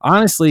 who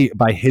honestly,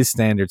 by his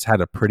standards, had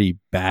a pretty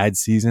bad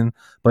season.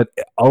 But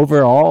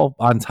overall,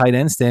 on tight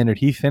end standard,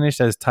 he finished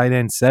as tight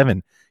end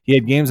 7. He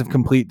had games of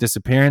complete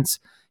disappearance.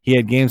 He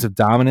had games of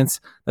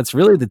dominance. That's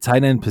really the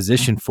tight end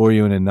position for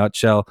you in a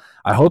nutshell.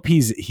 I hope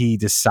he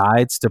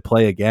decides to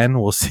play again.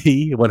 We'll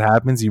see what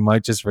happens. You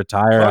might just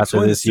retire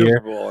after this year.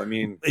 Super Bowl. I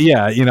mean,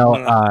 yeah,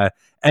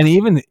 and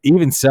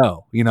even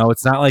so,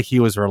 it's not like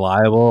he was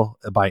reliable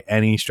by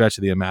any stretch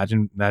of the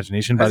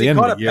imagination. By the end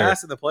of the year, has he caught a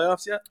pass in the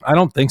playoffs yet? I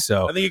don't think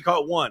so. I think he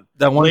caught one.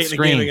 That one late screen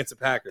in the game against the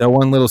Packers. That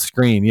one little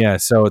screen, yeah.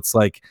 So it's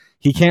like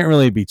he can't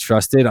really be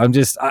trusted.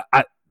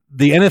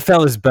 The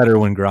NFL is better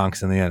when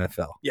Gronk's in the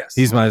NFL. Yes,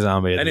 he's my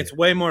zombie, and it's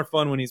way more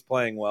fun when he's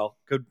playing well.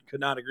 Could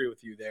not agree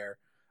with you there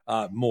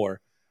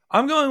more.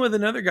 I'm going with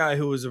another guy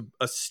who was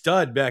a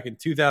stud back in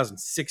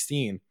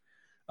 2016,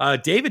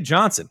 David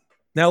Johnson.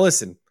 Now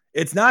listen,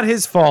 it's not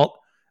his fault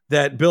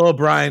that Bill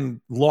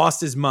O'Brien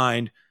lost his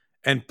mind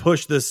and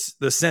pushed the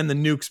send the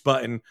nukes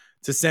button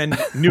to send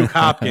Nuke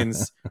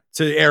Hopkins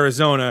to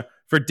Arizona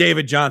for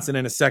David Johnson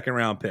and a second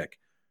round pick.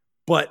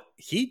 But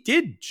he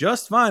did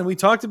just fine. We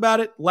talked about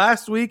it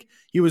last week.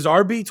 He was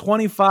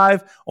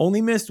RB25,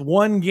 only missed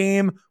one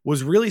game,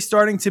 was really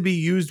starting to be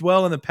used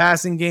well in the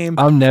passing game.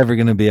 I'm never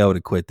going to be able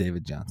to quit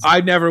David Johnson.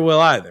 I never will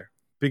either,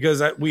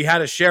 because we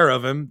had a share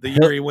of him the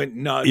year he went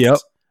nuts. Yep.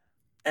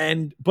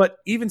 But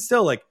even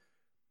still, like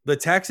the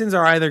Texans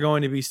are either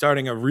going to be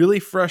starting a really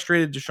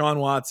frustrated Deshaun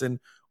Watson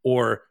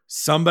or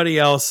somebody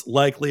else,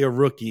 likely a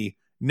rookie,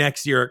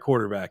 next year at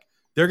quarterback.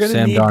 They're going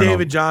to need Darnold.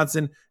 David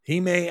Johnson. He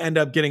may end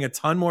up getting a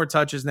ton more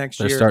touches next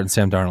They're year. starting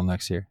Sam Darnold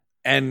next year.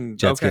 And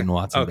Jets getting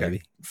Watson,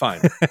 baby.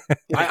 Fine.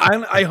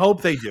 I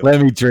hope they do.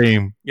 Let me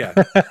dream. Yeah.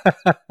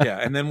 Yeah.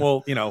 And then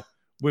we'll,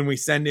 when we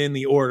send in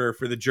the order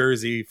for the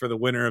jersey for the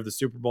winner of the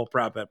Super Bowl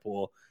prop bet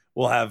pool,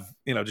 we'll have,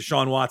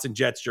 Deshaun Watson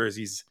Jets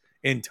jerseys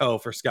in tow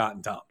for Scott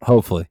and Tom.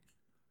 Hopefully.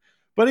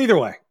 But either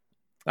way,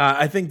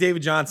 I think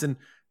David Johnson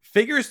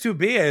figures to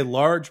be a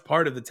large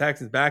part of the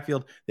Texans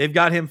backfield. They've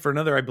got him for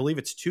another, I believe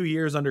it's 2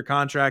 years under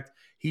contract.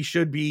 He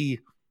should be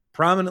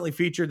prominently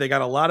featured. They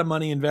got a lot of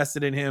money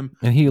invested in him.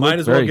 And he might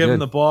as well give good. him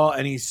the ball.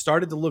 And he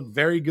started to look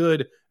very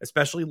good,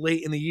 especially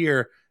late in the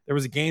year. There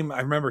was a game, I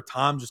remember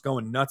Tom just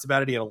going nuts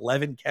about it. He had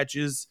 11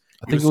 catches.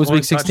 I think it was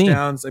week 16.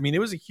 Touchdowns. I mean, it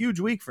was a huge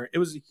week it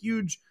was a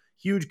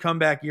huge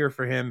comeback year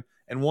for him,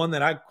 and one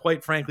that I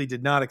quite frankly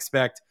did not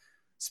expect.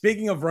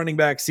 Speaking of running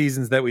back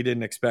seasons that we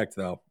didn't expect,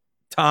 though,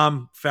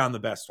 Tom found the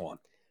best one.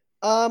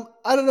 I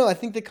don't know. I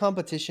think the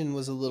competition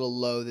was a little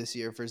low this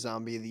year for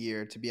Zombie of the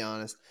Year, to be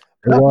honest.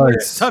 It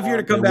was. Tough year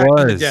to come It back from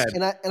the was. dead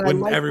And when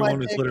like everyone my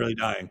was pick. literally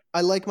dying.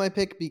 I like my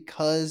pick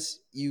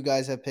because you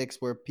guys have picks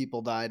where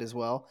people died as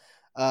well.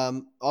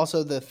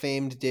 Also, the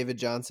famed David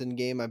Johnson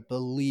game, I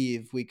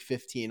believe week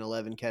 15,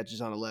 11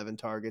 catches on 11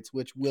 targets,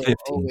 which will 15.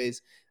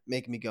 always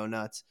make me go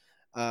nuts.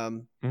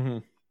 Mm-hmm.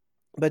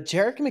 But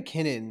Jerick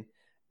McKinnon,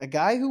 a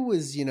guy who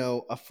was,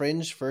 a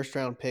fringe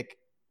first-round pick,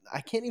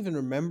 I can't even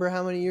remember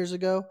how many years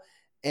ago,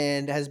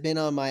 and has been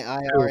on my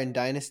IR and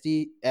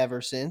Dynasty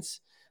ever since.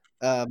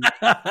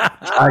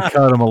 I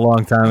cut him a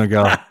long time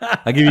ago.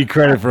 I give you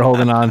credit for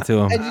holding on to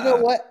him. And you know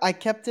what? I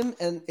kept him,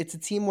 and it's a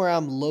team where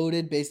I'm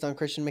loaded based on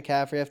Christian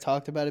McCaffrey. I've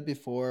talked about it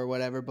before or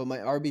whatever, but my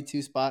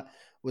RB2 spot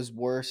was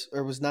worse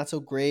or was not so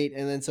great.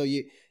 And then so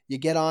you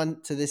get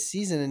on to this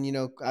season,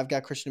 and, I've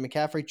got Christian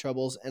McCaffrey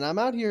troubles, and I'm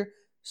out here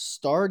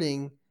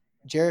starting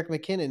Jerick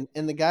McKinnon.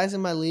 And the guys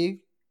in my league,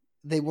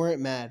 they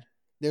weren't mad.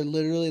 They're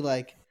literally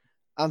like,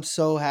 I'm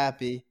so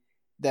happy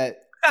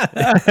that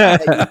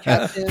you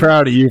kept him.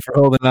 Proud of you for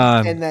holding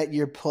on. And that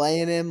you're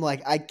playing him.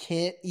 Like, I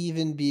can't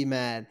even be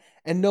mad.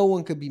 And no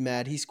one could be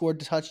mad. He scored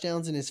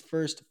touchdowns in his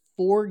first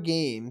 4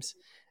 games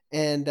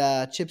and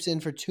chips in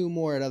for 2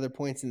 more at other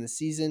points in the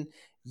season.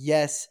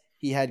 Yes,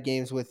 he had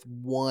games with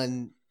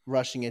 1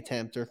 rushing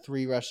attempt or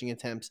 3 rushing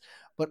attempts,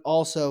 but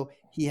also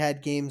he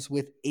had games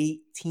with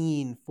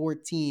 18,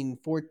 14,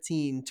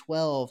 14,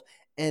 12,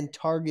 and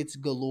targets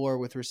galore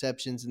with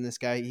receptions. And this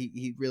guy,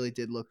 he really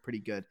did look pretty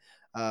good.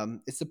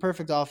 It's the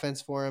perfect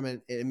offense for him,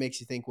 and it makes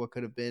you think what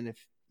could have been if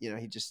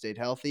he just stayed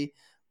healthy.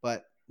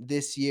 But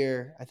this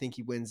year, I think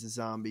he wins the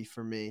Zombie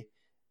for me,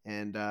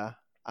 and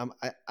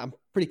I'm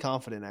pretty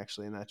confident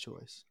actually in that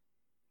choice.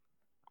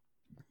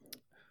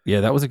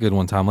 Yeah, that was a good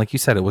one, Tom. Like you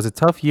said, it was a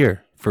tough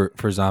year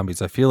for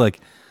Zombies. I feel like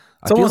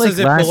It's almost as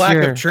if the lack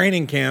of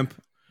training camp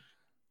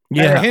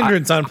had a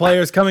hindrance on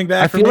players coming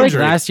back from injury. I injury.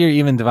 feel like last year,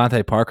 even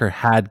Devontae Parker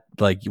had,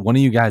 like, one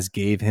of you guys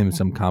gave him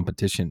some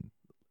competition.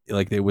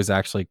 Like, it was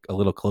actually a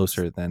little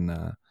closer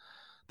than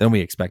we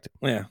expected.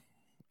 Yeah.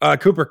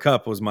 Cooper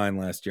Kupp was mine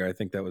last year. I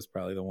think that was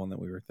probably the one that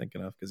we were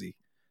thinking of because he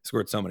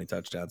scored so many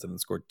touchdowns and then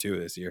scored 2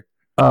 this year.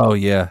 Oh,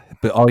 yeah.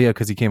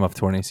 Because he came off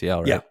torn ACL,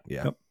 right?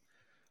 Yeah. Yep.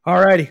 All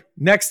righty.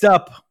 Next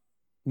up,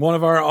 one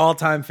of our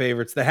all-time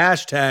favorites, the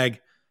hashtag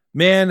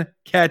Man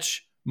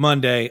Catch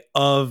Monday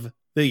of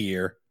the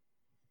year.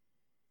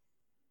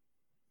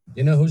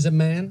 You know who's a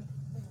man?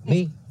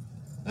 Me.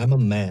 I'm a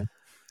man.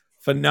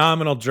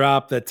 Phenomenal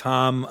drop that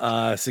Tom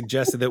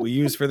suggested that we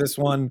use for this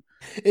one.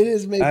 It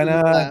is making me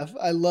laugh.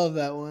 I love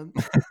that one.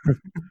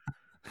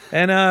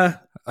 And I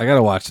got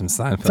to watch some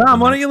Seinfeld. Tom,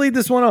 why don't you lead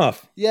this one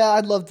off? Yeah,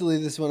 I'd love to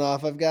leave this one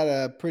off. I've got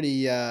a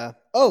pretty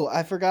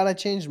I forgot I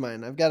changed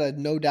mine. I've got a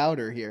no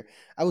doubter here.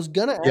 I was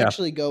gonna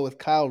actually go with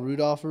Kyle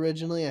Rudolph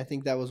originally. I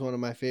think that was one of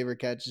my favorite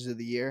catches of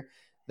the year.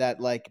 That,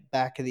 like,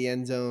 back of the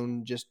end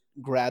zone, just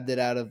grabbed it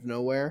out of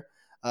nowhere.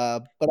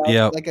 But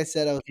like I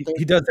said, I was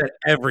he does that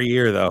every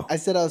year, though. I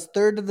said I was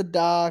third to the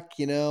dock,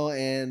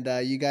 and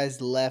you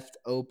guys left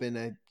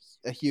open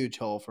a huge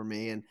hole for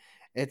me, and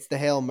it's the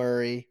Hail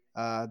Murray.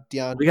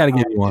 DeAndre we got to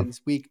give you one.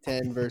 Week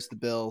 10 versus the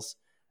Bills.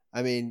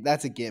 I mean,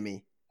 that's a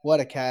gimme. What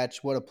a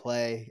catch! What a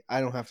play! I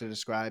don't have to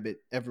describe it.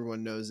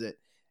 Everyone knows it.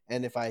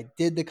 And if I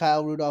did the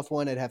Kyle Rudolph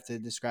one, I'd have to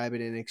describe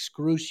it in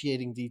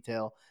excruciating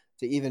detail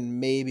to even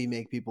maybe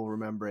make people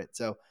remember it.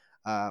 So,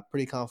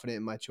 pretty confident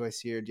in my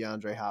choice here,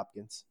 DeAndre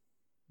Hopkins.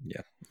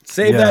 Yeah.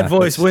 Save that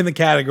voice, win the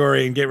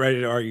category, and get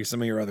ready to argue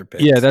some of your other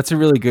picks. Yeah, that's a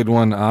really good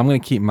one. I'm going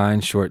to keep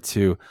mine short,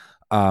 too.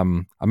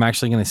 I'm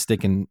actually going to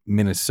stick in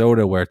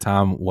Minnesota, where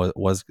Tom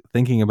was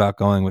thinking about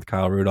going with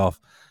Kyle Rudolph,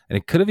 and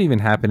it could have even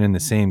happened in the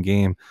same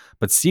game.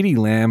 But CeeDee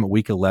Lamb,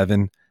 week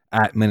 11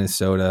 at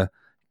Minnesota,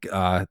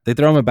 they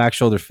throw him a back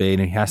shoulder fade,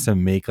 and he has to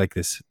make like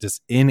this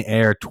just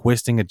in-air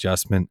twisting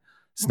adjustment,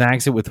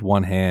 snags it with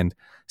one hand,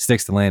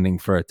 sticks the landing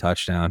for a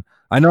touchdown.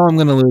 I know I'm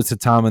going to lose to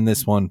Tom in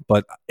this one,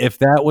 but if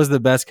that was the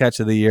best catch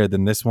of the year,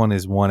 then this one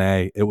is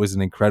 1A. It was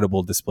an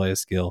incredible display of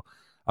skill.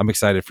 I'm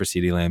excited for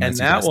CeeDee Lamb. And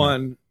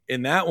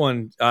in that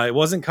one, it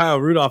wasn't Kyle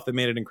Rudolph that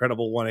made an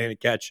incredible one-handed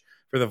catch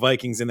for the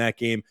Vikings in that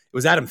game. It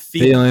was Adam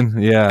Thielen.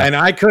 Yeah. And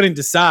I couldn't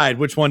decide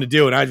which one to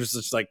do, and I was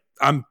just like,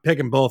 I'm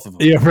picking both of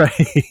them. Yeah,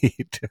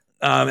 right.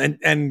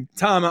 And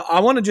Tom, I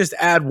want to just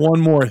add one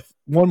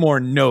more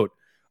note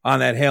on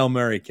that Hail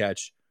Mary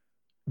catch.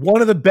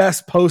 One of the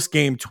best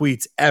post-game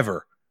tweets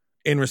ever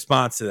in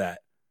response to that.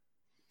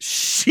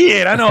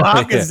 Shit, I know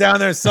Hopkins down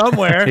there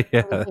somewhere.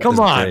 Come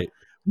on. Great.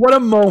 What a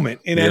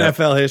moment in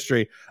NFL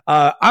history.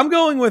 I'm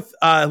going with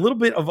a little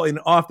bit of an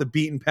off the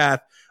beaten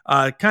path,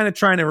 kind of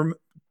trying to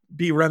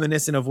be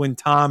reminiscent of when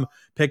Tom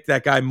picked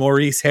that guy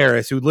Maurice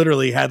Harris, who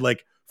literally had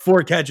like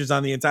 4 catches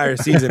on the entire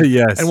season.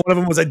 Yes. And one of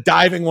them was a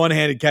diving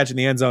one-handed catch in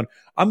the end zone.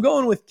 I'm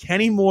going with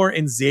Kenny Moore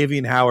and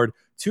Xavier Howard,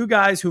 2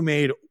 guys who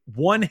made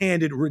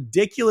one-handed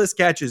ridiculous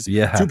catches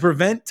to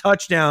prevent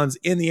touchdowns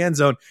in the end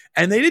zone.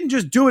 And they didn't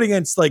just do it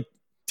against like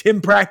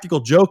Tim Practical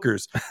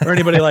Jokers or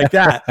anybody like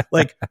that.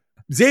 Like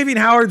Xavier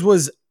Howard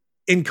was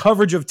in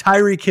coverage of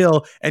Tyreek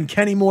Hill and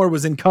Kenny Moore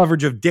was in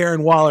coverage of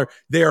Darren Waller.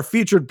 They are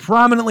featured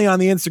prominently on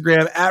the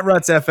Instagram at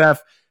RutsFF.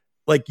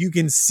 Like you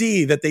can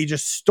see that they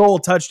just stole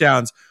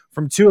touchdowns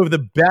from 2 of the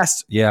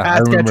best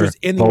pass catchers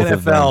in the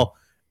NFL.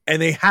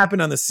 And they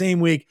happened on the same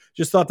week.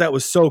 Just thought that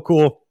was so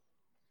cool.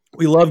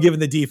 We love giving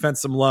the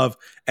defense some love,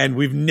 and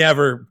we've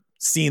never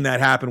seen that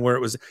happen where it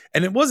was.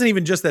 And it wasn't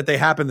even just that they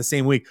happened the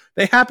same week.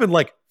 They happened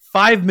like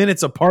 5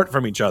 minutes apart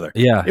from each other.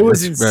 Yeah, it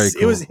was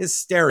It was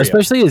hysteria,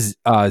 especially as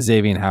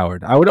Xavier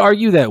Howard. I would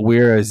argue that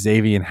we're a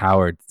Xavier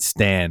Howard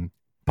stan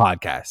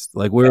podcast.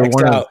 Like we're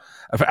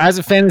as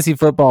a fantasy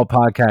football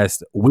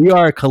podcast, we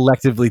are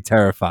collectively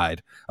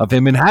terrified of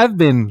him and have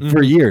been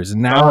for years.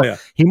 And now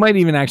he might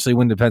even actually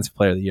win Defensive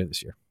Player of the Year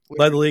this year.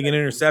 Led the league in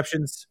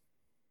interceptions.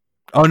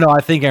 Oh no,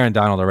 I think Aaron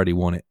Donald already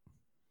won it.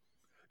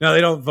 No, they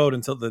don't vote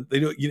until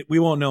we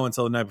won't know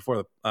until the night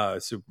before the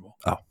Super Bowl.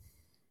 Oh,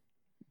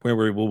 where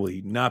we will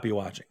not be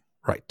watching.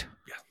 Right.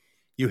 Yeah.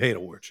 You hate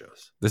award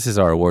shows. This is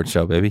our award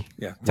show, baby.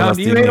 Yeah. Tom,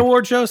 do you hate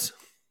award shows?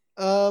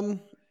 Yeah,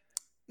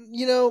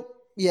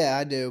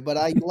 I do, but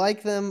I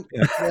like them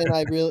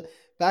when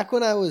back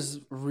when I was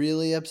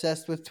really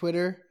obsessed with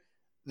Twitter,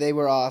 they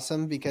were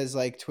awesome because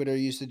like Twitter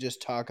used to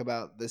just talk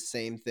about the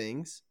same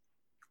things.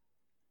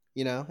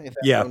 If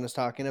everyone was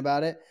talking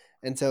about it.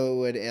 And so it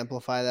would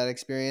amplify that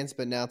experience.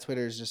 But now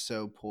Twitter is just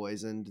so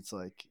poisoned. It's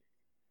like,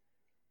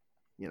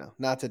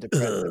 not to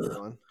depress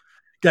everyone.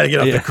 Got to get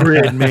off the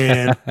grid,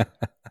 man.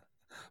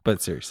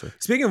 But seriously.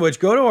 Speaking of which,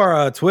 go to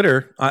our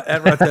Twitter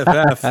at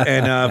RutsFF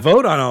and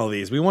vote on all of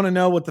these. We want to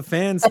know what the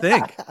fans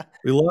think.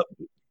 We love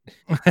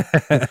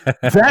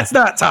That's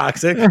not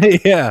toxic.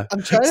 Yeah.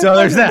 I'm trying to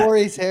find the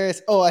Maurice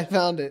Harris. Oh, I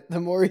found it. The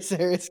Maurice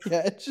Harris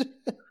catch.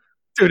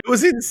 Dude, it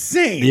was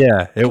insane.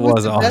 Yeah, it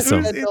was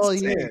awesome. All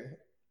year.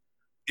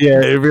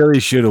 Yeah, it really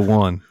should have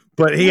won.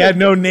 But he had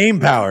no name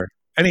power,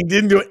 and he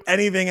didn't do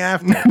anything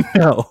after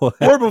no.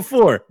 or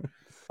before.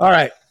 All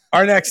right,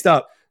 our next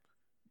up,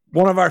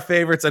 one of our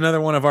favorites,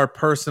 another one of our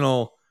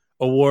personal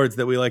awards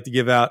that we like to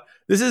give out.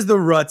 This is the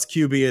Ruts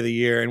QB of the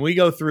year, and we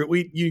go through.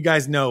 You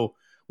guys know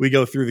we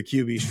go through the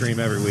QB stream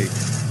every week.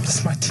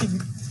 It's my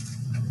team.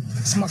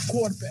 It's my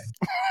quarterback.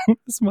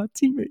 It's my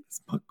teammate.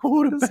 It's my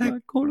quarterback. It's my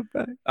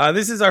quarterback.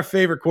 This is our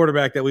favorite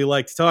quarterback that we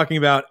liked talking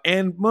about,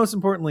 and most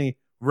importantly,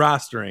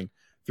 rostering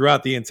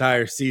throughout the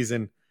entire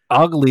season.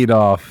 I'll lead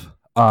off.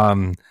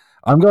 I'm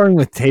going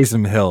with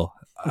Taysom Hill.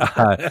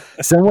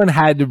 Someone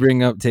had to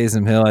bring up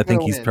Taysom Hill. I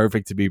think he's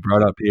perfect to be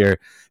brought up here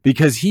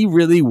because he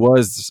really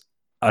was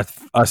a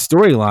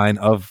storyline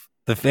of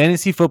the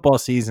fantasy football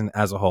season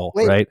as a whole.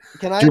 Wait, right?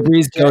 Can I Drew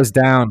Brees goes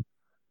down.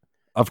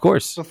 Of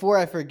course. Before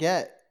I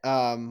forget,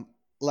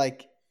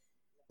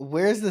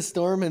 where's the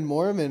Storm and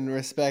Mormon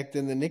respect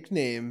in the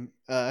nickname?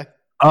 Oh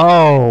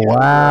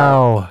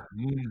wow.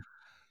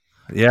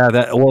 Yeah,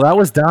 that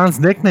was Don's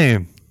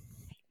nickname.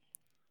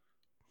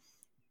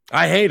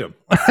 I hate him.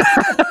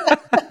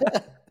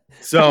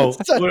 So,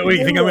 what do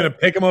you think I'm going to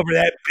pick him over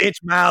that bitch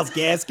Myles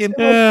Gaskin?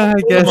 Yeah,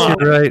 I guess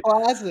you're right.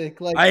 Classic.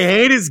 I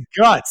hate his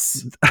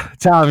guts.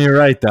 Tom, you're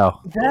right though.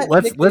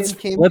 Let's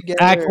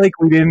act like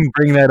we didn't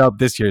bring that up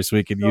this year so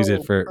we could use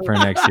it for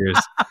next year's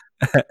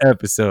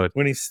episode.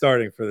 When he's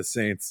starting for the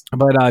Saints.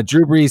 But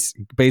Drew Brees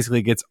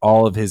basically gets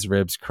all of his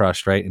ribs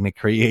crushed, right? And it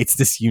creates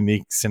this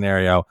unique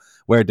scenario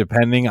where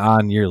depending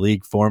on your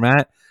league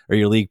format or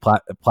your league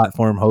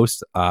platform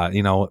host,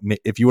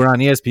 if you were on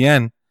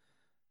ESPN,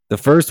 the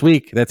first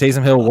week that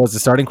Taysom Hill was the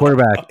starting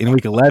quarterback in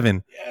week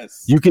 11,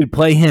 you could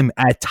play him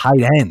at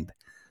tight end.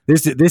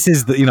 This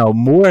is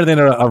more than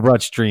a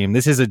Ruts dream.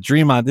 This is a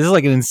dream this is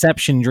like an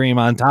Inception dream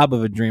on top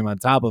of a dream on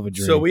top of a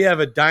dream. So we have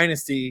a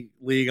dynasty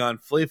league on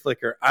Flea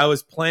Flicker. I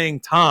was playing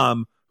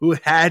Tom, who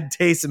had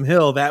Taysom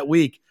Hill that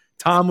week.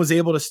 Tom was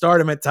able to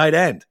start him at tight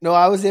end. No,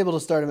 I was able to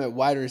start him at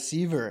wide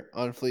receiver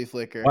on Flea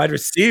Flicker. Wide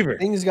receiver.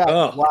 Things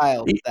got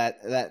wild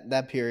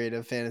that period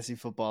of fantasy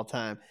football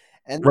time.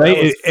 And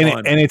Right,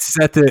 fun. and it's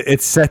set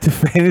the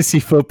fantasy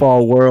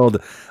football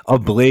world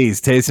ablaze.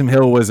 Taysom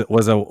Hill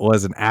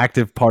was an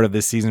active part of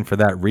this season for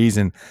that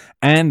reason.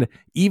 And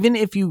even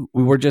if we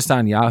were just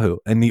on Yahoo,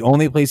 and the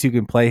only place you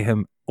can play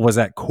him was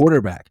at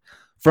quarterback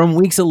from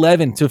weeks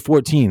 11 to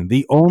 14,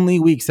 the only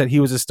weeks that he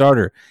was a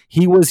starter,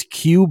 he was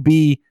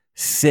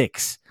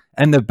QB6.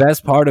 And the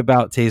best part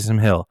about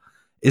Taysom Hill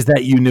is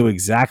that you knew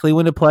exactly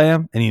when to play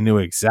him and you knew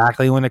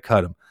exactly when to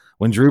cut him.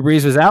 When Drew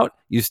Brees was out,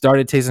 you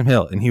started Taysom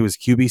Hill, and he was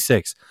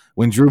QB6.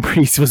 When Drew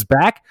Brees was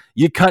back,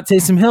 you cut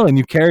Taysom Hill, and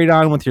you carried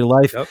on with your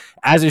life. Yep.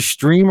 As a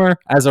streamer,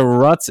 as a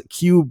Ruts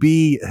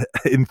QB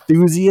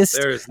enthusiast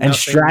and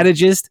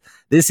strategist,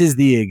 this is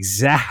the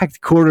exact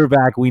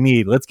quarterback we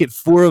need. Let's get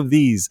 4 of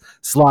these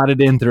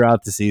slotted in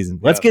throughout the season.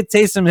 Let's get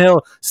Taysom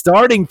Hill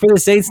starting for the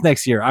Saints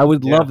next year. I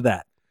would love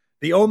that.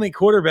 The only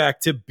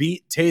quarterback to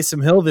beat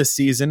Taysom Hill this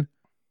season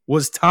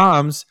was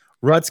Tom's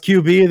Ruts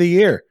QB of the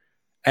year.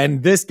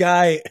 And this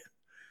guy...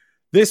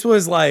 This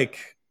was like,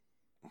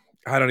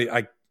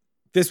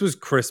 this was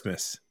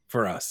Christmas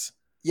for us.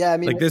 Yeah, I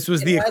mean, like this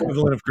was the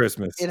equivalent of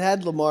Christmas. It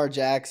had Lamar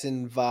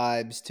Jackson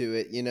vibes to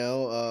it,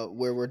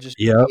 where we're just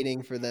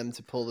waiting for them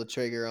to pull the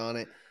trigger on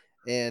it.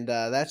 And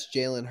that's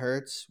Jalen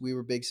Hurts. We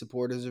were big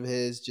supporters of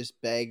his,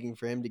 just begging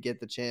for him to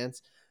get the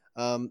chance.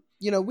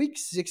 Week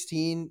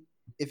 16,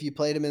 if you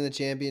played him in the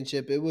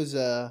championship, it was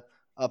a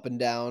up and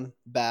down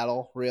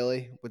battle,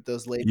 really, with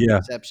those late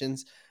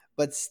interceptions.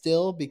 But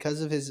still,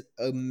 because of his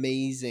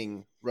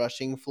amazing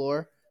rushing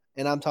floor,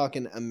 and I'm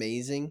talking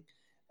amazing.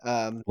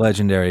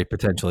 Legendary,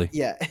 potentially.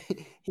 Yeah,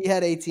 he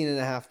had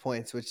 18.5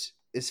 points, which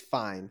is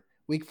fine.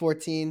 Week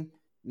 14,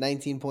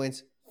 19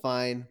 points,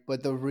 fine.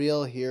 But the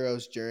real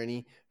hero's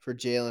journey for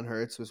Jalen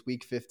Hurts was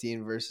week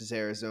 15 versus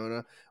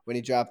Arizona when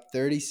he dropped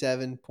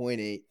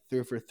 37.8,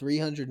 threw for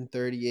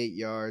 338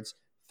 yards,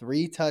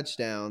 3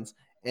 touchdowns,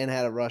 and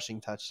had a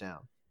rushing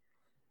touchdown.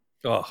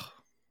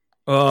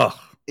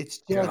 It's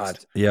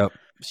just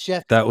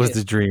chef. That was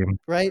the dream,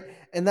 right?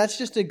 And that's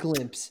just a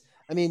glimpse.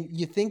 I mean,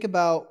 you think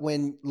about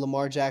when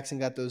Lamar Jackson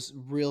got those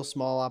real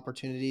small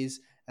opportunities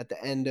at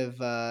the end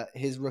of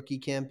his rookie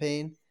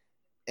campaign,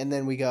 and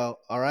then we go,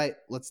 all right,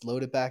 let's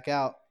load it back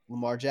out,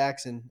 Lamar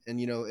Jackson. And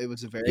it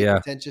was a very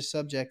contentious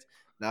subject.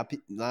 Not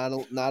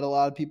a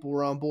lot of people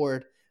were on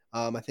board.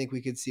 I think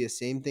we could see the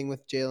same thing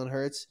with Jalen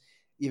Hurts,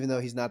 even though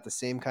he's not the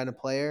same kind of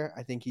player.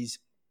 I think he's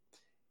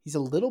a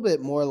little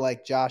bit more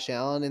like Josh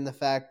Allen in the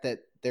fact that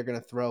they're going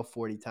to throw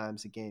 40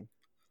 times a game.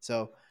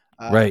 So,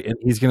 right. And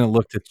he's going to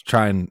look to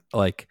try and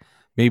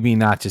maybe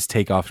not just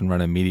take off and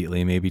run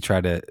immediately, maybe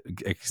try to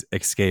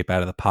escape out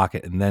of the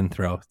pocket and then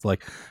throw. It's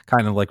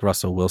kind of like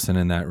Russell Wilson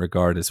in that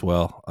regard as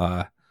well.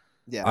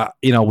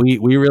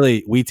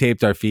 We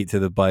taped our feet to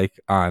the bike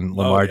on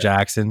Lamar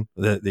Jackson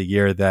the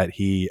year that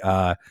he,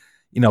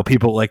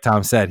 people, like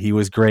Tom said, he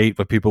was great,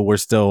 but people were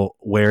still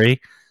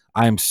wary.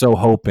 I am so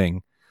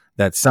hoping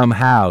that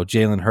somehow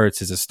Jalen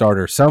Hurts is a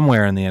starter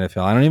somewhere in the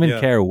NFL. I don't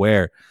even care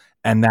where.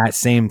 And that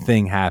same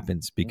thing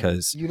happens,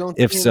 because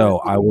if so,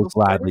 I will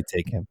gladly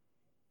take him.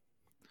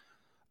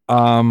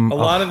 A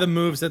lot of the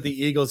moves that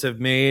the Eagles have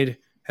made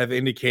have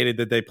indicated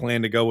that they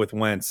plan to go with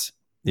Wentz.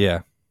 Yeah.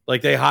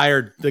 Like they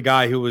hired the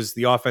guy who was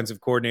the offensive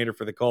coordinator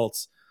for the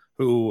Colts,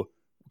 who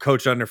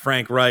coached under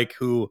Frank Reich,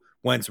 who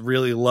Wentz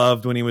really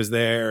loved when he was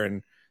there.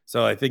 And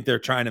so I think they're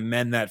trying to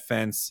mend that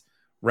fence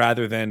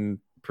rather than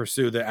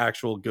pursue the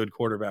actual good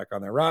quarterback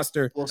on their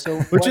roster, which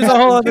is a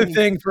whole other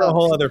thing for a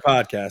whole other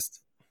podcast.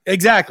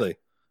 Exactly.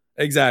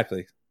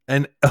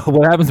 And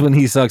what happens when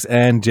he sucks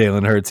and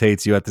Jalen Hurts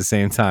hates you at the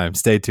same time?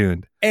 Stay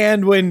tuned.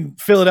 And when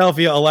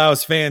Philadelphia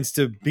allows fans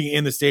to be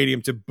in the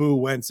stadium to boo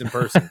Wentz in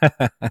person.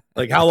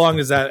 How long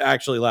does that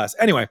actually last?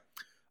 Anyway,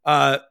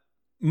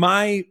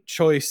 my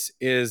choice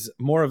is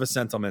more of a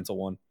sentimental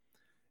one.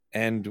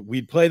 And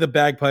we'd play the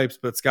bagpipes,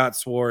 but Scott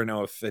swore an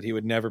oath that he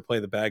would never play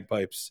the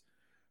bagpipes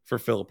for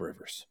Phillip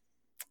Rivers.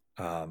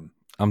 I'm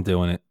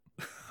doing it.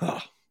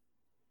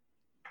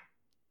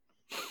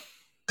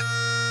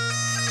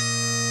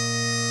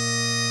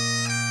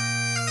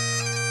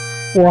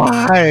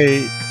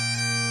 Why?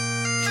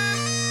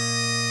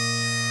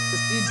 To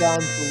see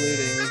Don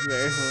saluting is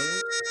very funny.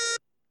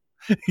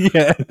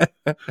 Yeah.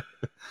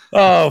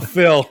 Oh,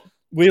 Phil,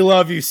 we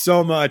love you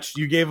so much.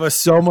 You gave us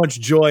so much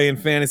joy in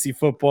fantasy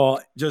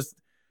football. Just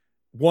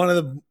one of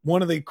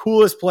the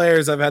coolest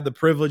players I've had the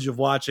privilege of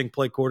watching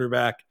play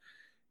quarterback.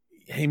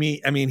 I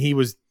mean, he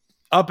was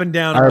up and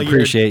down. I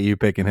appreciate you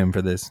picking him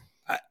for this.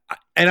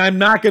 And I'm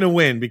not going to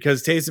win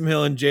because Taysom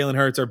Hill and Jalen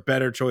Hurts are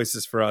better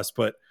choices for us.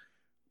 But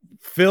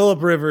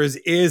Phillip Rivers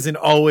is and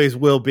always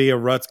will be a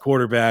Ruts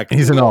quarterback.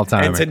 He's an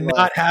all-timer. And to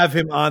not have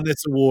him on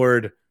this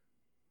award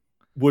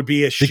would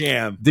be a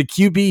sham. The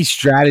QB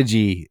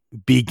strategy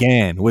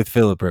began with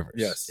Phillip Rivers.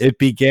 Yes. It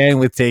began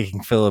with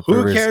taking Phillip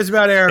Rivers. Who cares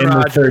about Aaron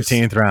Rodgers?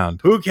 In the 13th round.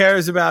 Who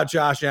cares about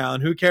Josh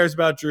Allen? Who cares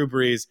about Drew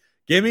Brees?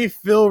 Give me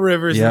Phil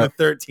Rivers in the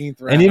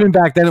 13th round. And even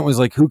back then, it was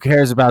like, who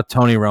cares about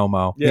Tony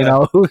Romo?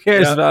 Yeah. Who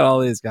cares about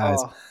all these guys?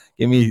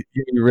 Give me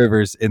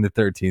Rivers in the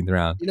 13th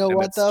round. You know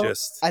what, though?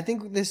 I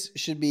think this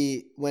should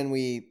be when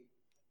we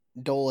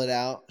dole it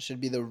out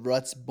should be the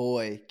Ruts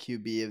Boy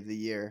QB of the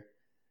year.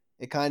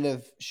 It kind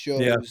of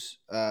shows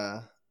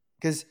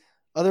because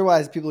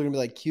otherwise people are gonna be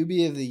like,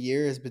 QB of the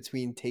year is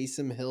between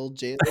Taysom Hill,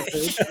 Jalen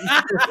Hurts.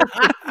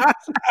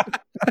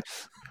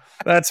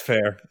 That's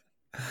fair.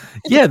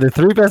 Yeah, the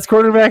 3 best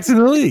quarterbacks in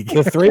the league.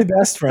 The 3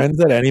 best friends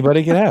that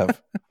anybody can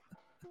have.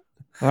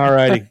 All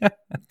righty.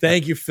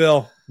 Thank you,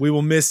 Phil. We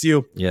will miss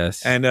you.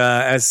 Yes. And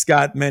as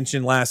Scott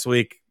mentioned last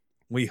week,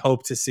 we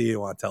hope to see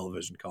you on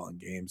television calling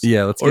games.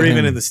 Yeah, let's or get even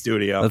him, in the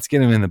studio. Let's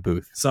get him in the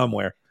booth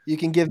somewhere. You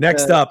can give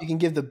Next the, up. You can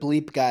give the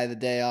bleep guy the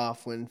day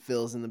off when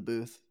Phil's in the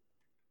booth.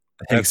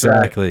 That's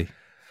exactly. Right.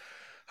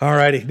 All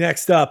righty.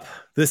 Next up,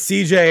 the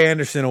CJ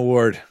Anderson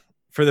Award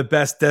for the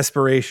best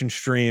desperation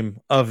stream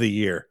of the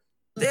year.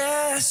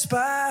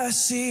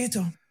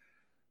 Despacito.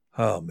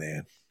 Oh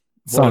man,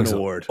 what Song's an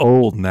award!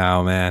 Old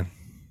now, man.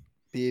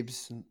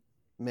 Biebs,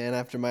 man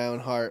after my own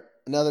heart.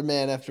 Another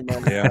man after my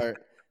own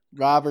heart.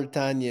 Robert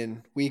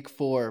Tonyan, week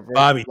 4.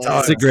 Bobby Atlanta.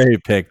 That's a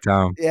great pick,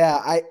 Tom.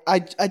 Yeah,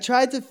 I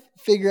tried to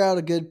figure out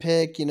a good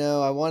pick. You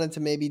know, I wanted to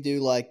maybe do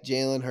like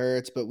Jalen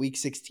Hurts, but week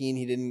 16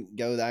 he didn't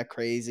go that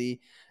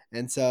crazy,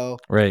 and so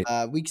Right.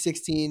 Week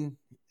 16,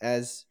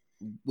 as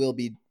will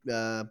be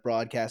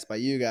broadcast by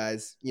you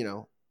guys, you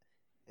know,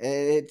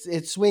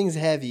 it swings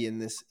heavy in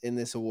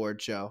this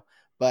award show.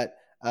 But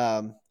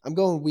I'm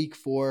going week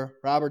 4,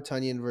 Robert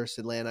Tonyan versus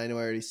Atlanta. I know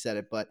I already said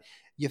it, but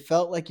you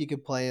felt like you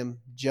could play him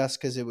just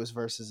because it was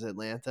versus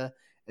Atlanta,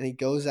 and he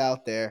goes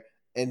out there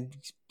and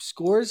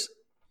scores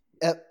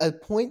a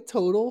point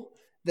total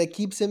that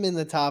keeps him in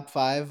the top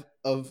 5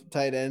 of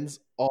tight ends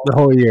The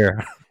whole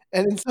year.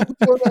 and in some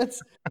formats,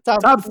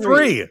 Top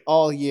 3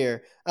 all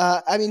year.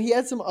 I mean, he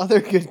had some other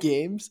good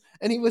games,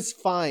 and he was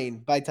fine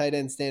by tight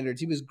end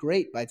standards. He was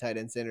great by tight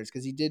end standards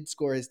because he did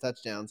score his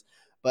touchdowns.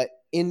 But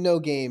in no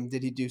game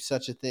did he do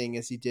such a thing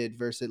as he did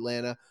versus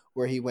Atlanta,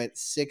 where he went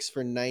 6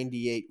 for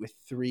 98 with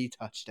 3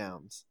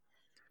 touchdowns.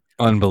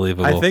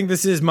 Unbelievable. I think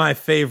this is my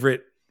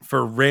favorite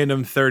for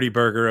random 30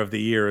 burger of the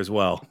year as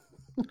well,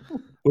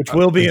 which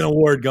will be an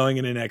award going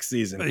into next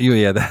season.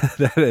 Yeah,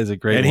 that is a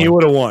great And one. he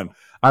would have won.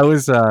 I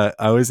was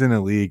in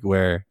a league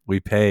where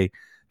we pay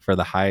for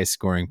the highest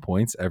scoring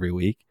points every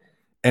week,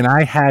 and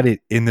I had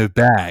it in the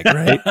bag,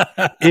 right?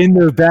 In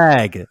the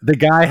bag. The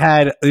guy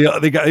had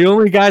the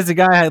only guys the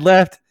guy had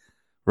left,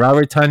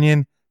 Robert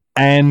Tonyan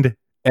and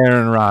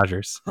Aaron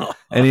Rodgers,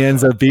 and he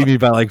ends up beating me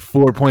by like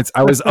 4 points.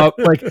 I was up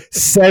like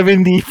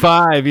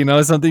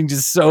 75, something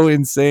just so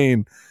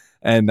insane.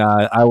 And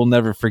I will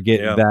never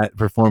forget that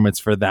performance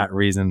for that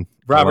reason.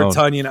 Robert alone.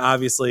 Tonyan,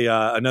 obviously,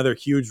 another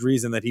huge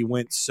reason that he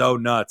went so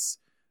nuts.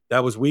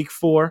 That was week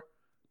 4.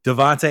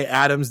 Devontae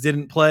Adams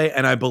didn't play,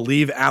 and I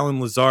believe Alan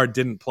Lazard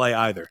didn't play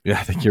either. Yeah,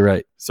 I think you're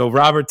right. So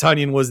Robert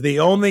Tonyan was the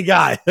only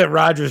guy that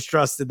Rodgers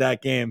trusted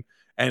that game,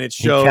 and it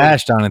showed He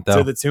cashed on it, though.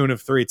 to the tune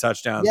of 3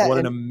 touchdowns. Yeah, what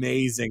an and-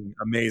 amazing,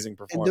 amazing And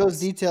performance. those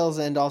details,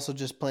 and also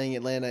just playing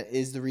Atlanta,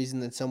 is the reason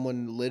that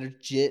someone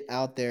legit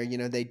out there,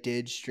 they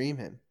did stream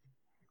him.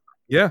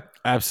 Yeah,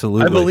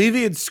 absolutely. I believe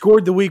he had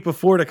scored the week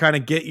before to kind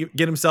of get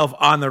himself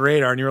on the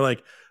radar, and you were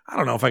like, I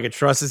don't know if I could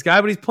trust this guy,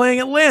 but he's playing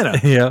Atlanta.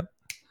 Yeah.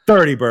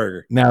 30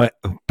 burger. Now,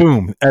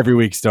 boom, every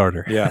week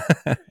starter. Yeah.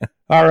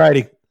 All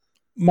righty.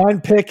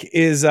 Mine pick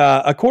is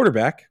a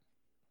quarterback.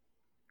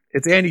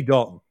 It's Andy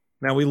Dalton.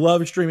 Now, we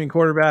love streaming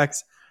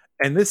quarterbacks,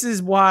 and this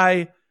is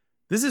why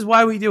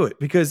we do it,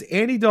 because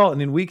Andy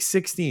Dalton in week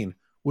 16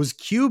 was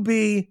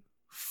QB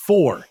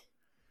 4.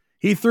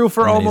 He threw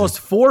for almost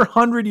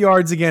 400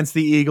 yards against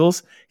the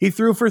Eagles. He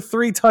threw for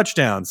 3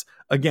 touchdowns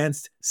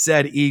against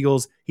said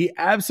Eagles. He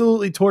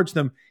absolutely torched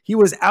them. He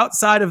was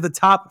outside of the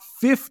top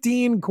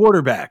 15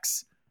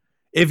 quarterbacks.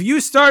 If you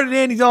started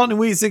Andy Dalton in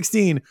week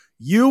 16,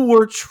 you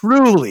were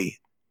truly,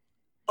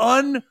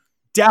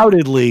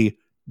 undoubtedly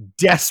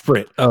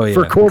desperate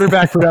for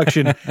quarterback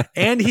production,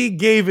 and he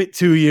gave it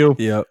to you.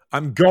 Yep.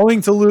 I'm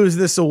going to lose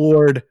this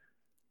award.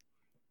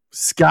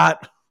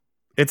 Scott,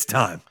 it's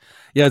time.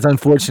 Yeah, it's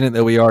unfortunate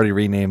that we already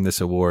renamed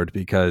this award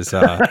because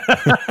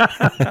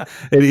it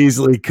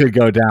easily could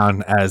go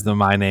down as the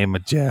My Name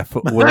Jeff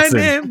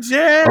Wilson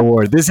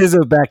Award. This is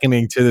a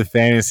beckoning to the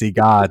fantasy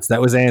gods that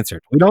was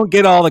answered. We don't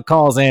get all the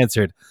calls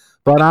answered,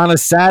 but on a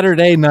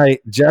Saturday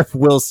night, Jeff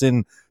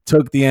Wilson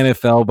took the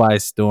NFL by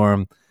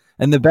storm.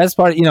 And the best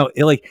part, he's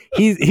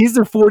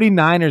the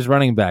 49ers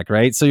running back,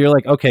 right? So you're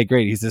like, okay,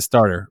 great, he's the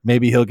starter.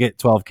 Maybe he'll get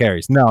 12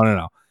 carries.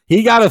 No.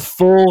 He got a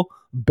full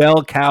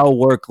bell cow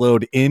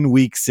workload in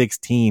week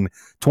 16,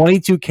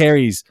 22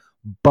 carries,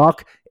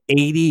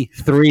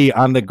 $183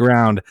 on the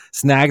ground,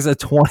 snags a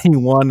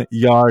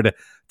 21-yard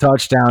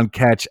touchdown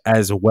catch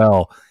as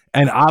well.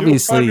 And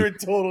obviously, 200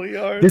 total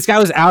yards. This guy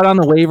was out on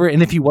the waiver,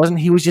 and if he wasn't,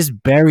 he was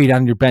just buried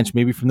on your bench,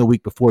 maybe from the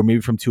week before,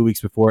 maybe from 2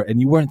 weeks before, and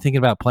you weren't thinking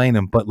about playing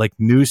him, but like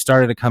news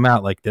started to come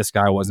out like this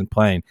guy wasn't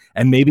playing.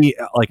 And maybe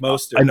like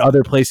in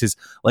other places,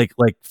 like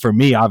for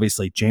me,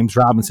 obviously, James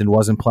Robinson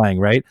wasn't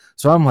playing, right?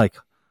 So I'm like,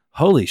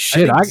 holy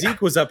shit. I think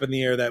Zeke was up in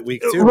the air that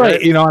week too. Right.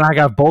 And I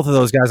got both of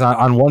those guys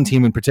on one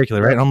team in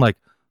particular, right? And I'm like,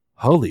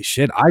 holy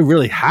shit, I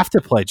really have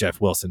to play Jeff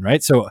Wilson,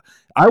 right? So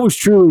I was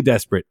truly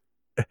desperate.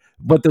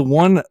 But the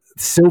one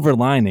silver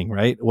lining,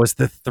 right, was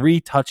the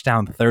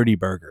 3-touchdown 30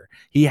 burger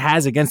he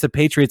has against the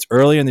Patriots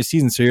earlier in the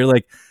season. So you're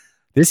like,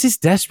 this is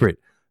desperate,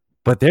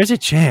 but there's a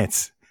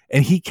chance.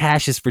 And he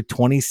cashes for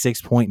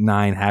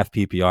 26.9 half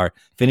PPR,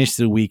 finished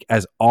the week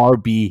as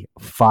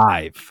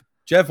RB5.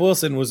 Jeff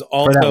Wilson was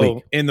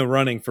also in the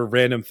running for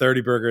random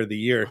 30 burger of the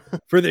year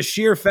for the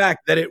sheer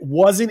fact that it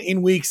wasn't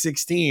in week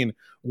 16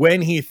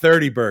 when he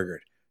 30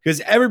 burgered. Because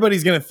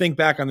everybody's going to think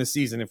back on the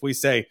season. If we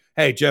say,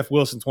 hey, Jeff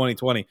Wilson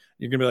 2020,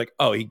 you're going to be like,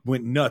 oh, he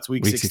went nuts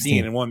week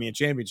 16 and won me a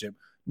championship.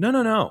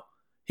 No.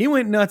 He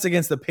went nuts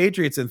against the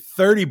Patriots and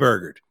 30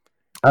 burgered.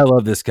 I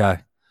love this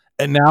guy.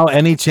 And now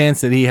any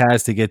chance that he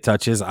has to get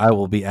touches, I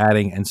will be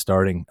adding and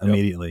starting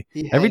immediately.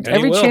 Every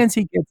chance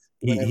he gets,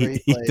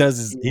 he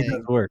does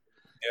work.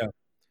 Yeah.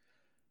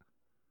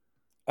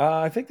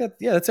 I think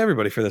that's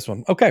everybody for this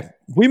one. Okay,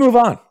 we move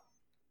on.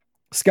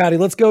 Scotty,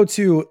 let's go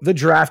to the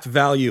draft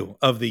value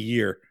of the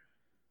year.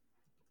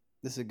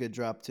 This is a good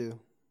drop too.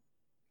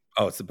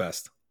 Oh, it's the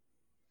best.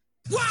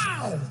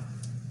 Wow!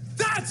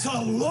 That's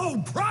a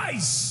low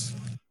price!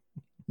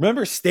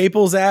 Remember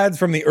Staples ads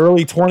from the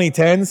early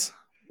 2010s?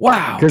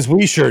 Wow. Because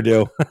we sure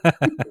do.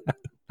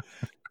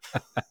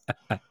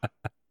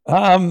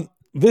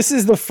 This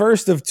is the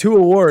first of 2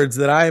 awards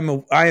that I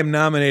am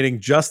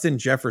nominating Justin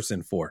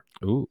Jefferson for.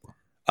 Ooh.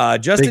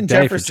 Justin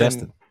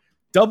Jefferson,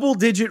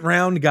 double-digit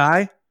round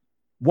guy,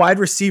 wide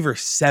receiver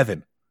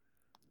 7.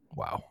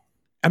 Wow.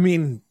 I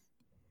mean,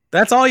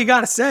 that's all you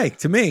got to say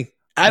to me.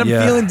 Adam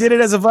Thielen did it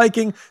as a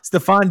Viking.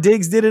 Stephon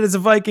Diggs did it as a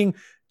Viking.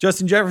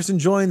 Justin Jefferson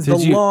joins the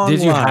long line.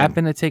 Did you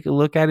happen to take a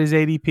look at his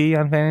ADP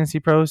on Fantasy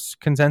Pros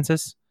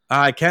consensus?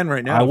 I can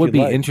right now. I would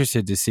be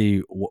interested to see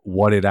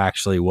what it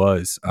actually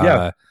was.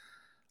 Yeah.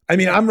 I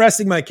mean, I'm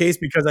resting my case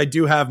because I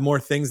do have more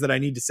things that I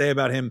need to say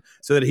about him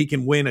so that he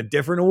can win a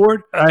different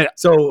award.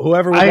 So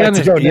whoever would like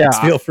to go next,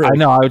 feel free. I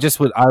know. I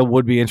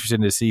would be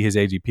interested to see his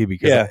ADP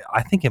because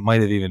I think it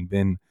might have even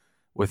been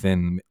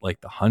within like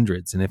the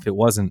hundreds. And if it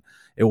wasn't,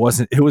 it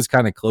was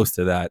kind of close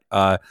to that.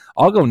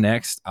 I'll go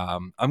next.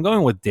 I'm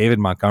going with David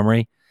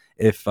Montgomery.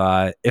 If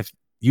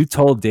you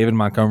told David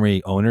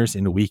Montgomery owners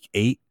in week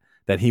 8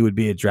 that he would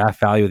be a draft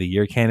value of the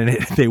year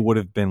candidate, they would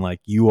have been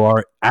like, you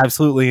are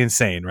absolutely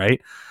insane,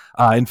 right?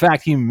 In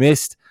fact, he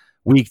missed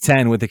week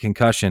 10 with a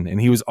concussion, and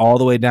he was all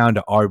the way down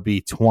to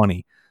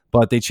RB20.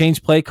 But they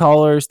changed play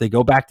callers. They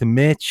go back to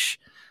Mitch.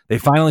 They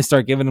finally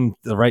start giving him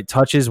the right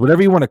touches,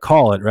 whatever you want to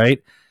call it,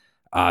 right?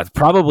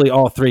 Probably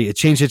all 3. It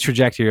changed the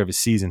trajectory of his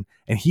season.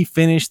 And he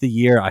finished the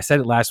year. I said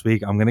it last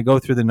week. I'm going to go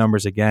through the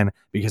numbers again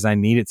because I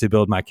need it to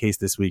build my case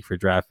this week for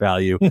draft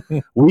value.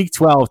 Week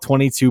 12,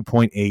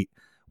 22.8.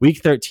 Week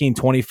 13,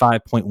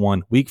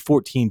 25.1. Week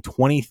 14,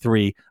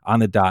 23 on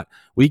the dot.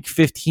 Week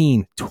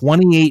 15,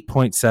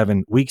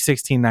 28.7. Week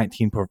 16,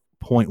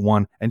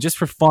 19.1. And just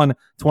for fun,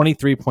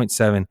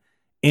 23.7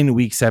 in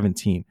week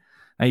 17.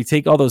 Now you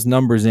take all those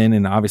numbers in,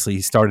 and obviously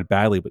he started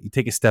badly, but you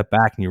take a step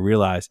back and you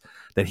realize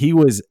that he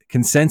was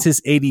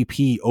consensus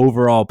ADP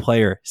overall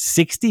player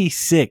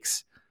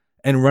 66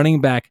 and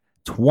running back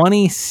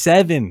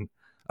 27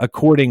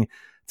 according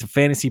to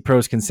Fantasy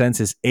Pros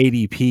consensus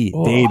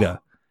ADP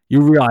data.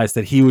 You realize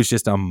that he was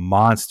just a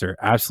monster,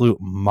 absolute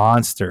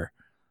monster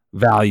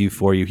value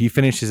for you. He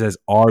finishes as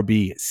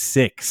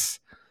RB6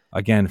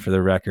 again for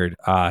the record.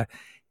 The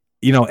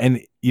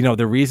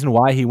reason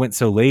why he went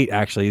so late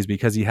actually is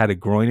because he had a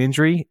groin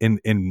injury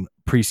in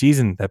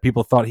preseason that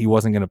people thought he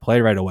wasn't going to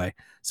play right away.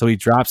 So he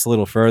drops a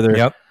little further.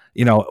 Yep.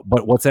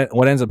 But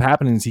what ends up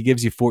happening is he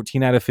gives you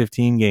 14 out of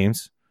 15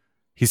 games.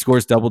 He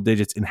scores double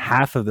digits in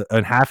half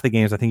the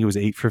games. I think he was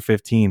 8 for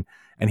 15,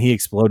 and he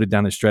exploded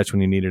down the stretch when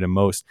you needed him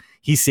most.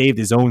 He saved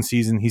his own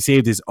season. He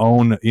saved his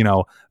own,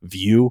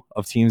 view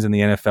of teams in the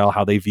NFL,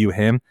 how they view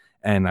him.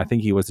 And I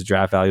think he was the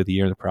draft value of the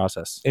year in the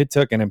process. It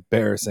took an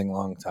embarrassingly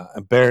long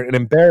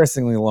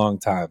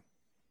time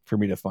for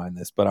me to find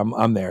this, but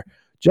I'm there.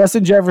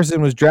 Justin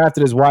Jefferson was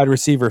drafted as wide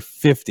receiver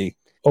 50,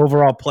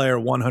 overall player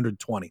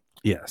 120.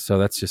 Yeah, so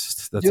that's Do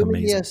amazing.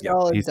 me a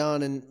solid,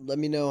 Don, and let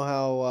me know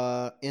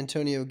how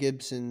Antonio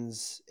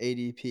Gibson's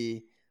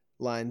ADP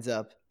lines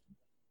up.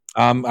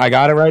 I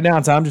got it right now,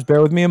 Tom. Just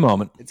bear with me a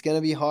moment. It's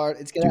gonna be hard.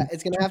 It's gonna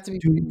have to be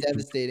pretty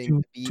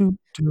devastating to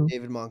beat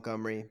David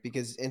Montgomery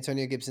because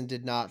Antonio Gibson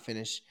did not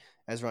finish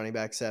as running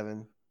back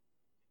 7.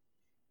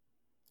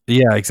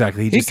 Yeah,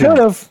 exactly. He could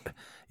have.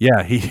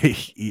 Yeah,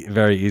 he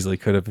very easily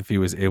could have if he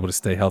was able to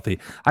stay healthy.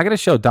 I got to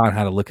show Don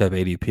how to look up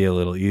ADP a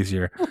little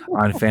easier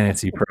on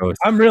Fantasy Pros.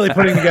 I'm really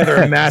putting together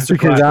a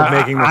masterclass of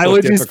making this I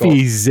would difficult. Just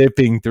be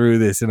zipping through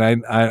this, and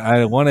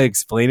I want to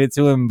explain it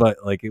to him, but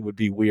like it would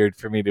be weird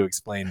for me to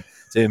explain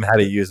to him how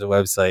to use a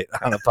website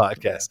on a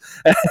podcast.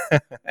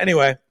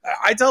 Anyway,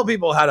 I tell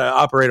people how to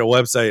operate a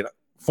website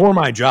for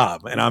my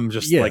job, and I'm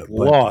just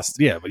lost.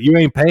 Yeah, but you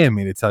ain't paying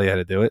me to tell you how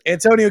to do it.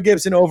 Antonio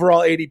Gibson, overall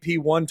ADP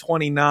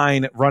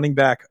 129, running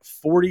back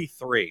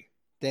 43.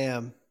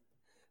 Damn,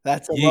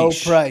 that's a low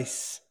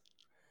price.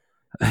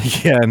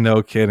 Yeah,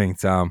 no kidding,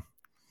 Tom.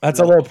 That's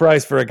a low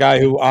price for a guy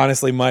who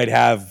honestly might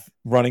have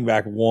running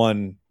back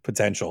 1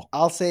 potential.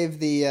 I'll save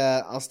the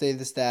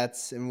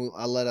stats and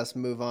I'll let us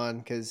move on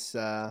because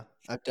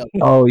I've done.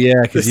 Oh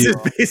yeah, because This is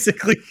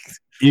basically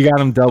you got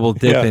him double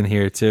dipping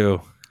here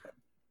too.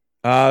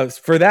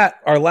 For that,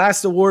 our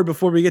last award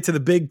before we get to the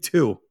big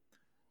two,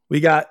 we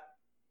got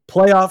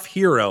playoff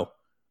hero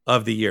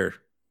of the year.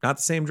 Not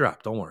the same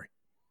drop. Don't worry.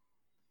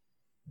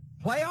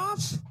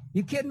 Playoffs?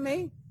 You kidding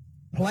me?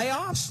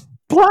 Playoffs?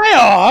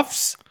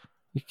 Playoffs.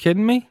 You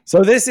kidding me?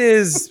 So this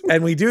is,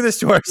 and we do this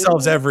to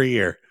ourselves every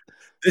year.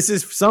 This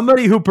is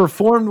somebody who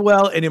performed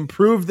well and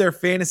improved their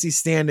fantasy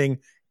standing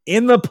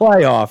in the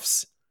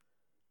playoffs,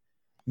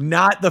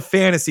 not the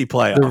fantasy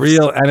playoffs. The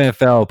real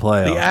NFL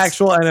playoffs. The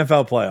actual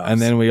NFL playoffs.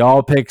 And then we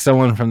all pick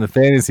someone from the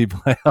fantasy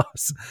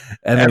playoffs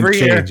and every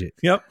then year. change it.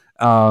 Yep.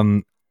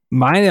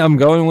 Mine, I'm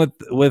going with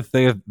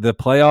the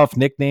playoff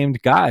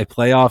nicknamed guy,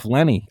 Playoff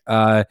Lenny.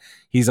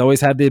 He's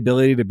always had the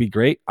ability to be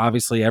great.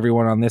 Obviously,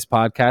 everyone on this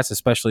podcast,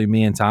 especially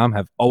me and Tom,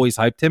 have always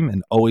hyped him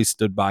and always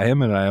stood by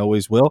him, and I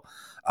always will.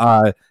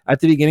 At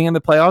the beginning of the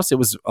playoffs, it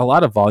was a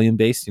lot of volume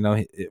based. You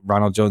know,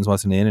 Ronald Jones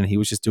wasn't in, and he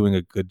was just doing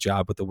a good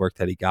job with the work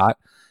that he got.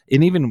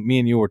 And even me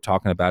and you were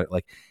talking about it.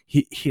 Like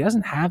he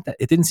doesn't have that.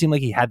 It didn't seem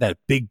like he had that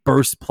big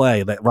burst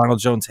play that Ronald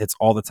Jones hits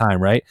all the time,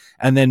 right?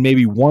 And then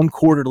maybe one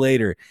quarter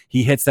later,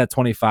 he hits that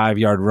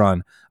 25-yard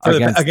run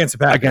against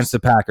the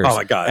Packers. Oh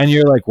my God! And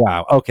you're like,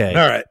 wow, okay,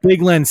 all right.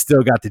 Big Len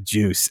still got the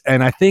juice,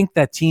 and I think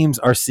that teams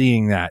are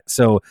seeing that.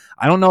 So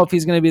I don't know if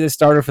he's going to be the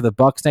starter for the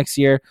Bucs next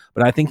year,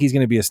 but I think he's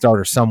going to be a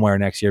starter somewhere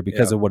next year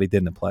because of what he did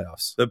in the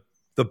playoffs.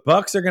 The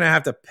Bucs are going to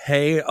have to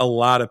pay a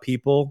lot of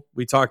people.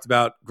 We talked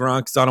about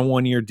Gronk's on a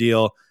 1-year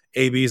deal.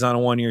 AB's on a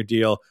 1-year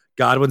deal.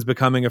 Godwin's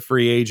becoming a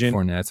free agent.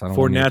 Fournette's on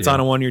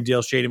a 1-year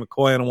deal. Shady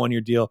McCoy on a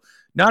 1-year deal.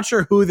 Not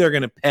sure who they're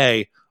going to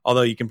pay,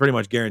 although you can pretty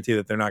much guarantee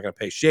that they're not going to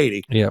pay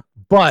Shady. Yep.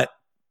 But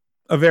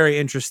a very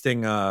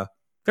interesting going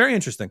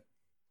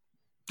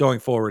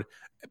forward.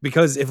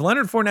 Because if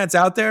Leonard Fournette's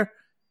out there,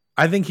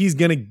 I think he's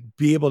going to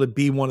be able to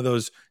be one of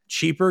those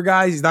cheaper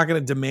guys. He's not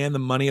going to demand the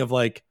money of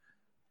like,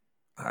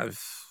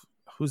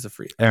 who's the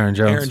free? Aaron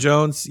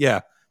Jones.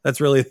 Yeah.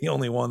 That's really the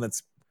only one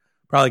that's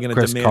probably going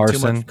to demand too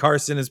much.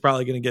 Carson is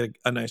probably going to get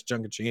a nice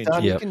chunk of change.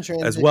 Tom, you can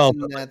transition as well.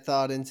 that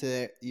thought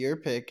into your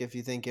pick if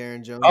you think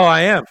Aaron Jones. Oh,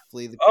 I am.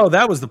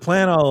 That was the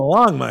plan all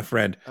along, my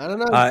friend. I don't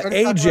know.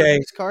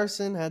 AJ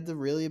Carson had to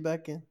reel you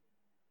back in.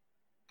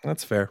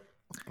 That's fair.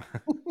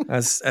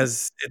 as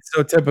it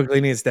so typically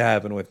needs to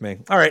happen with me.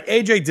 All right,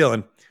 AJ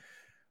Dillon.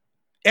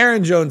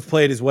 Aaron Jones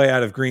played his way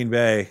out of Green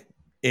Bay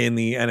in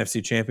the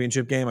NFC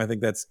Championship game. I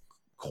think that's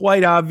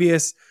quite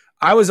obvious.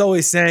 I was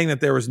always saying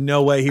that there was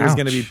no way he was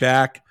going to be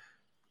back.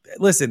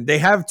 Listen, they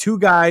have two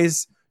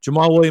guys.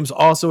 Jamal Williams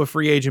also a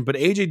free agent, but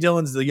AJ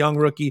Dillon's the young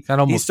rookie.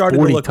 He started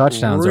to look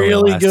touchdowns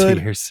really good.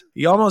 2 years.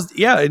 He almost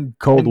in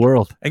cold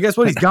world. And guess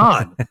what? He's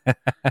gone.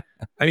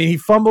 I mean, he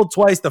fumbled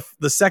twice.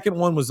 The second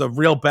one was a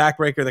real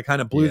backbreaker that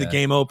kind of blew the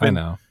game open.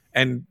 I know.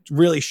 And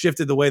really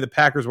shifted the way the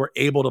Packers were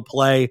able to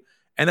play.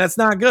 And that's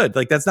not good.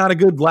 Like that's not a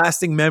good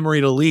lasting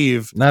memory to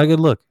leave. Not a good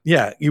look.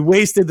 Yeah, you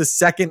wasted the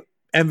second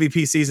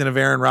MVP season of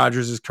Aaron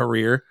Rodgers'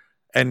 career,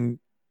 and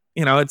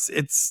you know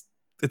it's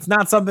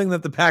not something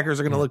that the Packers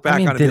are going to look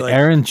back on and be like,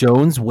 Aaron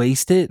Jones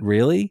waste it?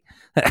 Really?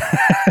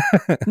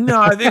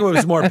 No, I think it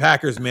was more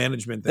Packers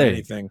management than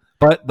anything.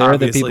 But they're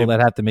the people that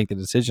have to make the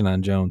decision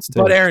on Jones,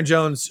 too. But Aaron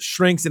Jones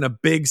shrinks in a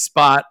big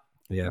spot.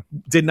 Yeah.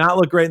 Did not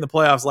look great in the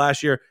playoffs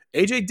last year.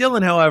 AJ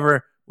Dillon,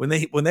 however, when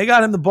they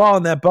got him the ball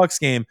in that Bucs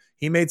game,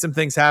 he made some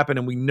things happen,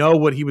 and we know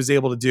what he was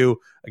able to do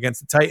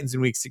against the Titans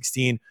in Week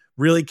 16.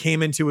 Really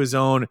came into his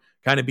own,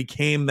 kind of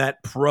became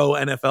that pro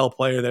NFL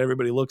player that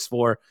everybody looks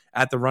for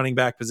at the running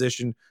back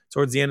position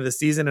towards the end of the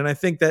season. And I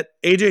think that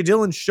AJ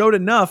Dillon showed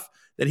enough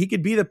that he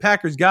could be the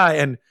Packers guy.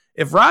 And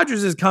if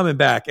Rodgers is coming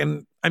back,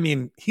 and I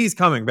mean, he's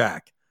coming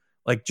back,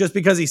 like just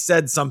because he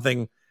said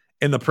something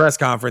in the press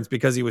conference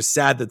because he was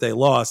sad that they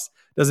lost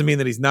doesn't mean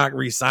that he's not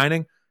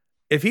re-signing.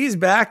 If he's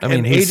back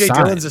and AJ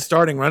Dillon's a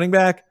starting running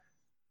back,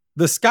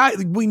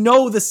 we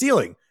know the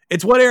ceiling.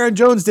 It's what Aaron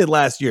Jones did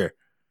last year.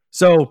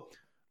 So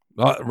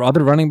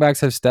other running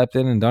backs have stepped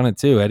in and done it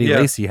too. Eddie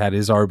Lacy had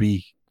his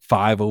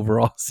RB5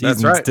 overall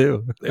seasons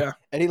too. Yeah,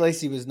 Eddie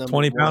Lacy was number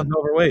 20 pounds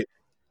overweight.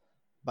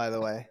 By the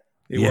way,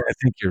 I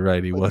think you're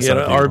right. He was an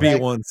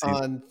RB1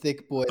 on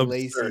Thick Boy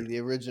Lacy, the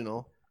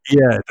original.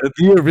 Yeah,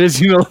 the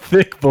original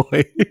Thick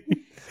Boy.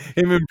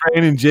 Him and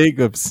Brandon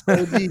Jacobs. My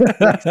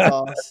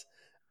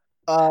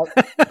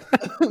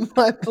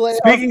playoff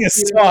Speaking of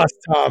sauce,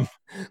 Tom.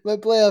 My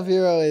playoff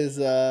hero is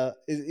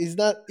he's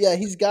not. Yeah,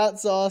 he's got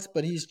sauce,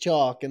 but he's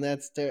chalk, and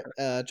that's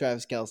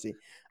Travis Kelce.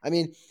 I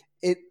mean,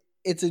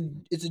 it's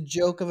a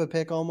joke of a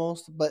pick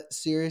almost, but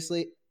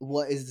seriously,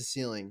 what is the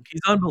ceiling?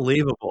 He's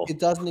unbelievable. It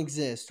doesn't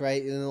exist,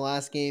 right? In the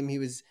last game, he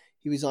was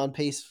on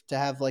pace to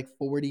have like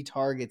 40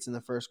 targets in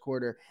the first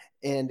quarter,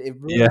 and it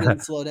really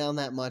didn't slow down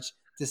that much.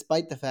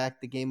 Despite the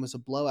fact the game was a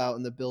blowout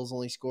and the Bills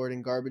only scored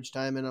in garbage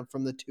time and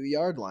from the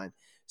 2-yard line.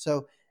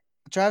 So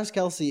Travis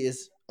Kelce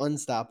is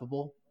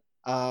unstoppable.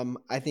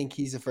 I think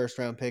he's a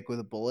first-round pick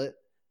with a bullet.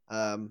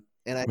 And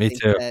I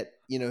think that,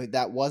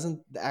 that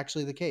wasn't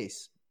actually the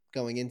case.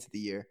 going into the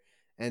year.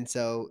 And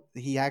so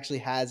he actually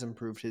has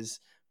improved his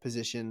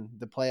position.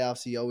 The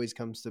playoffs, he always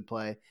comes to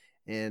play.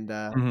 And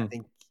I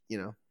think,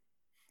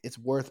 it's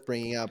worth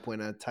bringing up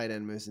when a tight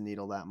end moves the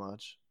needle that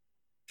much.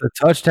 The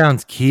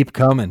touchdowns keep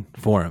coming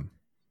for him.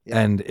 Yeah.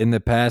 And in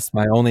the past,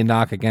 my only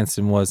knock against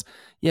him was,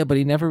 but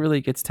he never really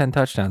gets 10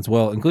 touchdowns.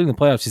 Well, including the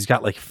playoffs, he's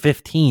got like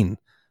 15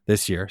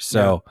 this year.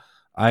 So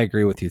I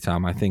agree with you,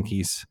 Tom. I think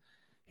he's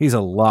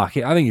a lock.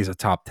 I think he's a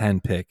top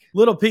 10 pick.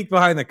 Little peek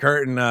behind the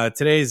curtain.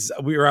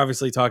 We were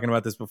obviously talking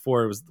about this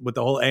before. It was with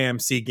the whole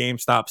AMC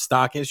GameStop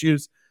stock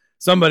issues.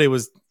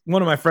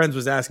 One of my friends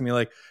was asking me,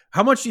 like,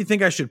 how much do you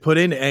think I should put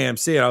into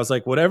AMC? And I was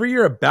like, whatever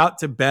you're about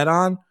to bet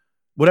on,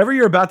 whatever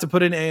you're about to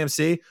put in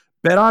AMC,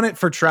 bet on it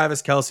for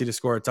Travis Kelce to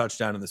score a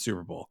touchdown in the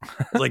Super Bowl.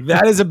 Like,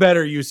 that is a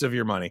better use of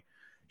your money.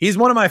 He's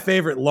one of my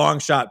favorite long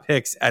shot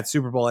picks at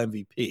Super Bowl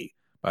MVP,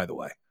 by the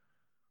way.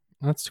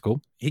 That's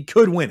cool. He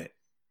could win it.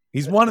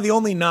 He's one of the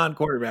only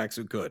non-quarterbacks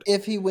who could.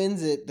 If he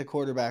wins it, the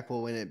quarterback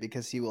will win it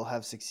because he will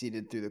have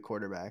succeeded through the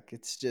quarterback.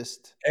 It's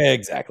just...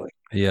 Exactly.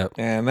 Yeah.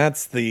 And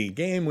that's the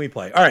game we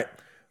play. All right.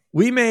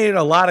 We made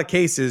a lot of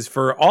cases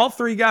for all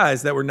three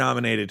guys that were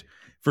nominated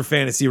for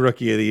Fantasy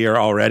Rookie of the Year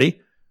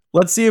already.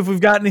 Let's see if we've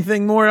got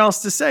anything more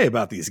else to say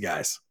about these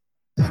guys.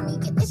 Let me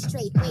get this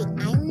straight. Wait,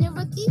 I'm the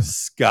rookie?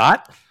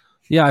 Scott?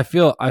 Yeah, I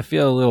feel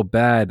a little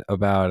bad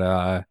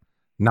about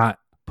not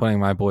putting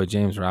my boy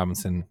James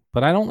Robinson,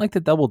 but I don't like to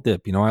double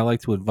dip. I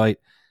like to invite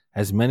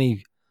as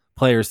many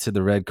players to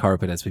the red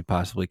carpet as we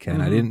possibly can.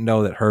 Mm-hmm. I didn't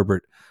know that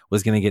Herbert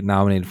was going to get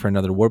nominated for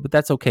another award, but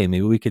that's okay.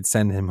 Maybe we could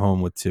send him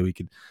home with two. He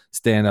could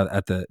stand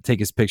out take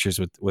his pictures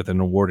with an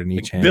award in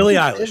each hand. Billie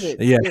Eilish.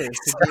 Pivot, Yeah, to James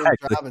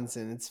exactly.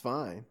 Robinson, it's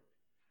fine.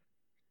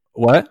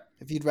 What?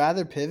 If you'd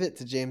rather pivot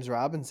to James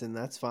Robinson,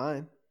 that's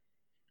fine.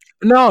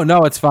 No,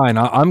 it's fine.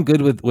 I'm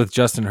good with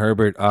Justin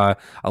Herbert. A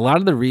lot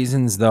of the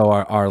reasons, though,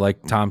 are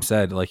like Tom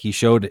said, like he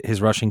showed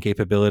his rushing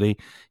capability.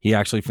 He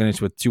actually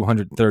finished with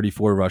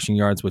 234 rushing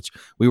yards, which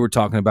we were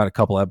talking about a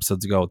couple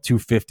episodes ago,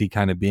 250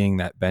 kind of being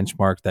that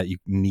benchmark that you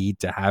need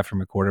to have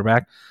from a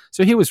quarterback.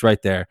 So he was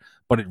right there,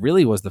 but it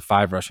really was the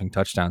 5 rushing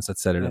touchdowns that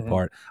set it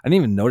apart. I didn't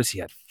even notice he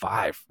had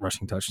 5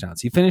 rushing touchdowns.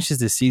 He finishes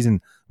this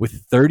season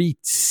with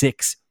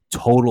 36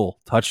 total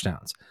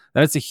touchdowns.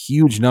 That's a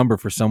huge number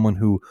for someone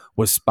who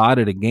was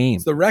spotted a game.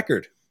 It's the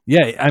record.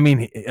 Yeah, I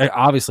mean,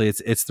 obviously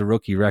it's the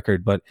rookie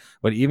record, but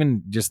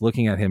even just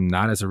looking at him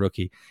not as a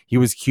rookie, he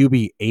was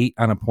QB 8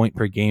 on a point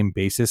per game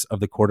basis of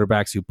the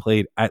quarterbacks who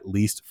played at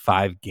least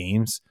 5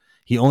 games.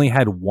 He only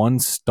had 1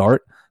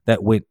 start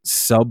that went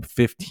sub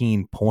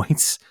 15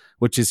 points,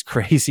 which is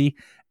crazy.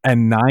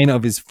 And 9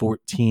 of his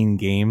 14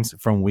 games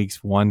from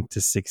weeks 1 to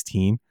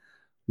 16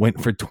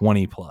 went for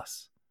 20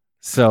 plus.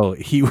 So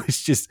he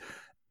was just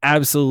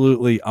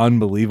absolutely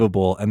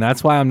unbelievable. And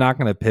that's why I'm not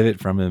going to pivot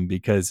from him,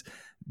 because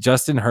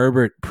Justin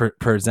Herbert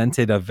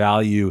presented a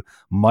value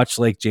much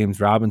like James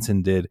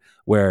Robinson did,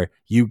 where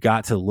you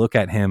got to look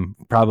at him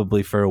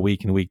probably for a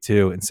week in week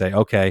 2 and say,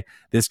 okay,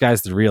 this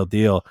guy's the real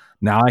deal.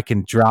 Now I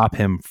can drop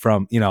him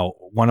from,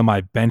 one of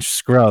my bench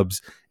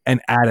scrubs and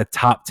add a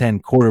top 10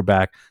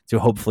 quarterback to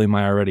hopefully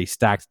my already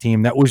stacked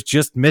team that was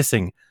just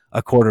missing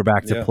a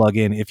quarterback to plug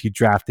in if you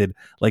drafted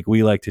like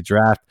we like to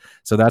draft.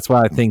 So that's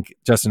why I think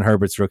Justin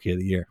Herbert's Rookie of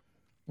the Year.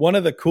 One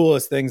of the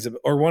coolest things,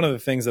 or one of the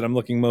things that I'm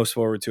looking most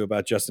forward to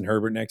about Justin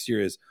Herbert next year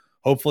is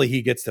hopefully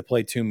he gets to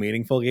play 2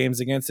 meaningful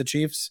games against the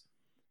Chiefs,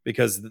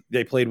 because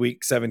they played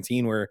week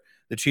 17 where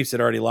the Chiefs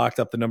had already locked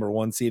up the number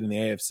 1 seed in the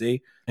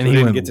AFC. And he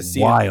didn't get to see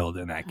wild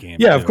in that game.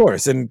 Yeah, too. of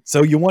course. And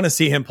so you want to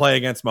see him play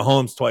against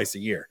Mahomes twice a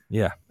year.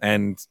 Yeah.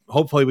 And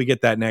hopefully we get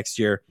that next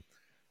year.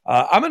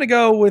 I'm going to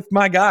go with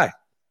my guy,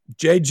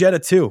 Jay Jetta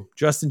 2,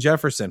 Justin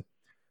Jefferson.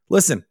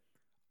 Listen,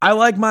 I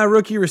like my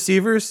rookie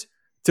receivers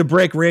to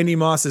break Randy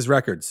Moss's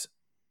records.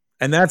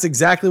 And that's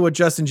exactly what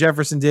Justin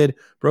Jefferson did.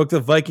 Broke the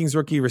Vikings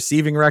rookie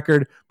receiving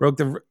record, broke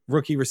the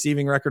rookie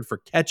receiving record for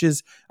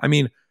catches. I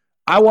mean,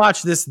 I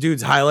watched this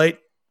dude's highlight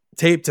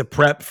tape to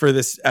prep for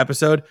this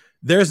episode.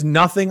 There's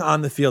nothing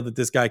on the field that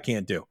this guy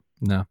can't do.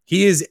 No.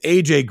 He is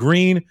AJ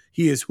Green.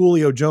 He is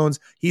Julio Jones.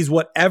 He's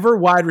whatever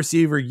wide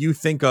receiver you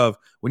think of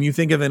when you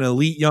think of an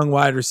elite young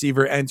wide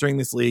receiver entering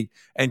this league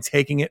and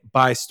taking it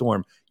by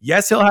storm.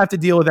 Yes, he'll have to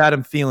deal with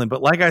Adam Thielen,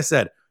 but like I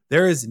said,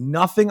 there is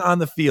nothing on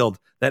the field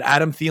that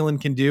Adam Thielen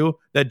can do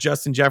that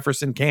Justin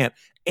Jefferson can't.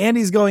 And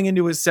he's going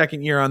into his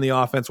second year on the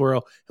offense where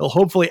he'll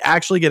hopefully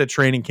actually get a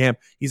training camp.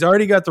 He's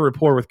already got the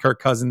rapport with Kirk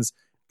Cousins.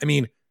 I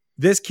mean,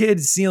 this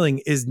kid's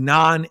ceiling is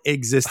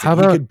non-existent.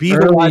 He could be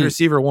the wide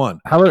receiver 1.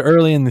 How about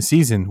early in the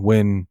season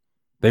when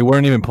they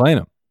weren't even playing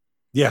him?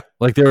 Yeah.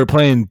 Like they were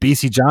playing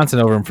BC Johnson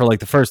over him for like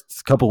the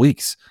first couple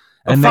weeks.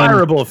 And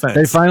fireable offense.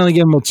 They finally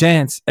give him a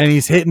chance, and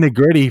he's hitting the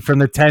gritty from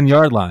the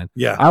 10-yard line.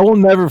 Yeah. I will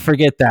never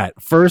forget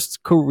that.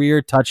 First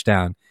career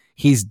touchdown,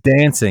 he's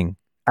dancing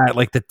at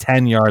like the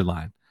 10-yard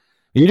line.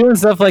 You're doing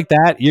stuff like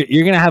that,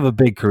 you're going to have a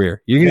big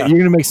career. You're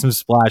going to make some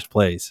splash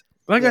plays.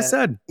 Like I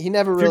said, he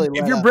never really.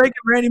 If you're breaking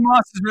Randy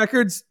Moss's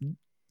records,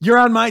 you're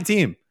on my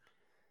team.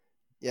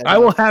 Yeah, I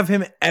will have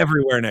him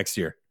everywhere next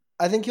year.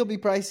 I think he'll be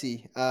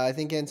pricey. I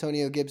think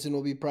Antonio Gibson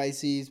will be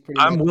pricey. He's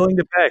I'm willing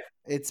to pay.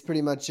 It's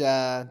pretty much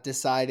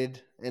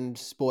decided and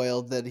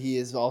spoiled that he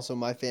is also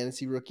my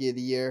fantasy rookie of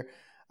the year.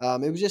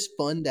 It was just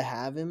fun to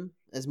have him.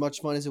 As much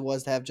fun as it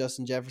was to have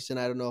Justin Jefferson,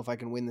 I don't know if I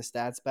can win the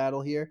stats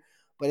battle here.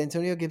 But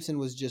Antonio Gibson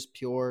was just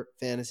pure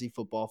fantasy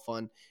football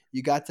fun.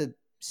 You got to,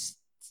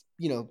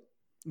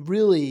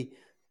 really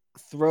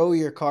throw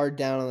your card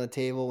down on the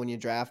table when you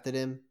drafted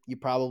him. You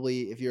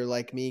probably, if you're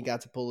like me,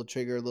 got to pull the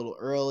trigger a little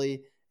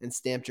early and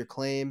stamped your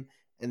claim.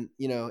 And,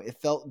 it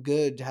felt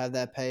good to have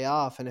that pay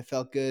off. And it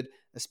felt good,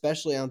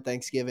 especially on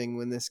Thanksgiving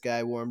when this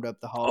guy warmed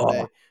up the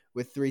holiday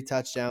with 3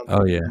 touchdowns.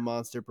 Oh, yeah. A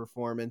monster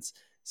performance.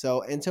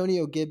 So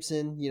Antonio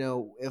Gibson,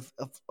 if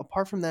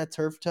apart from that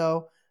turf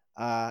toe,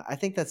 I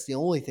think that's the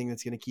only thing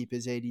that's going to keep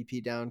his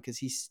ADP down because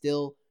he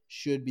still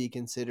should be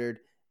considered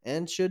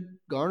and should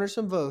garner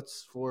some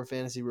votes for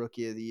Fantasy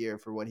Rookie of the Year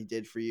for what he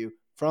did for you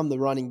from the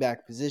running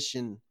back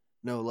position,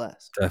 no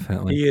less.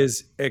 Definitely. He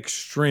is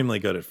extremely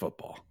good at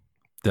football.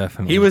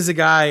 Definitely. He was a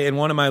guy in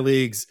one of my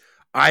leagues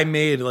I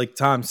made, like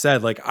Tom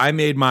said, I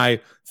made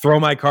my throw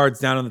my cards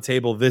down on the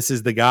table. This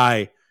is the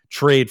guy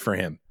trade for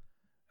him.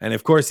 And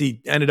of course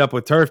he ended up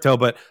with turf toe,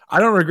 but I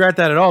don't regret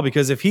that at all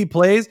because if he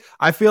plays,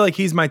 I feel like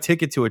he's my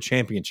ticket to a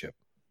championship.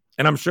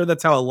 And I'm sure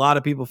that's how a lot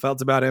of people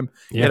felt about him.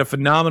 Yeah. He had a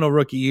phenomenal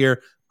rookie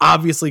year,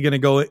 obviously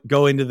going to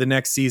go into the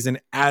next season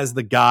as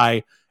the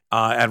guy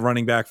at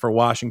running back for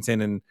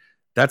Washington. And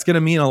that's going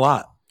to mean a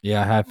lot.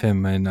 Yeah. I have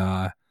him in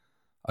a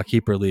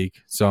keeper league.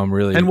 So I'm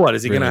really, and what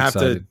is he really going to have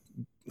excited.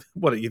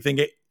 what do you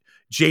think?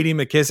 JD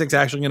McKissick's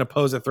actually going to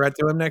pose a threat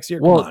to him next year?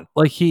 Come Well, on.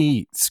 like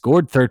he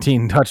scored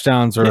 13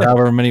 touchdowns or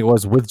however many it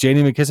was with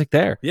JD McKissick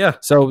there. Yeah.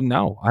 So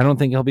no, I don't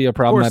think he'll be a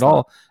problem at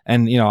all.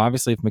 And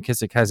obviously, if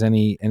McKissick has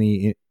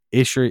any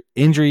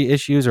injury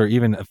issues or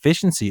even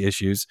efficiency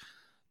issues,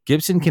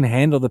 Gibson can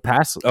handle the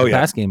pass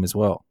game as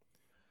well.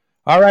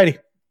 All righty,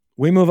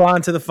 we move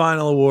on to the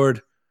final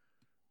award,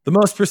 the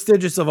most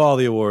prestigious of all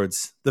the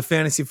awards, the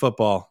Fantasy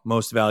Football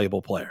Most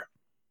Valuable Player.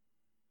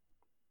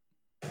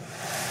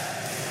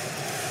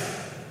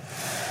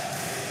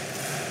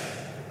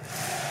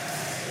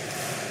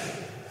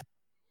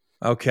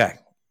 Okay.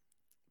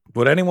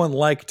 Would anyone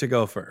like to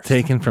go first?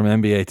 Taken from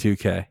NBA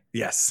 2K.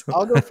 Yes.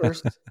 I'll go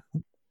first.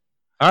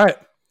 All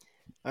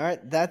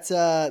right.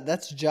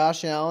 That's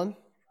Josh Allen.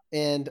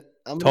 And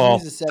I'm going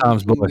to use a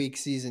 17-week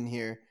season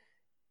here.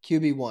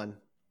 QB1.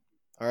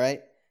 All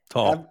right.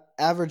 Tall.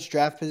 Average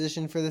draft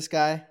position for this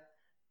guy,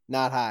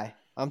 not high.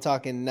 I'm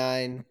talking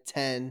 9,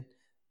 10,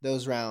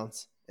 those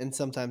rounds, and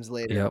sometimes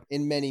later. Yep.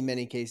 In many,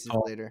 many cases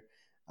later.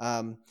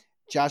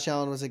 Josh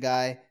Allen was a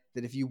guy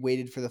that if you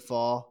waited for the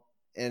fall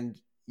and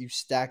you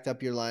stacked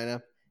up your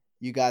lineup,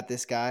 you got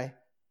this guy,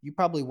 you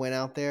probably went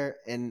out there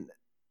and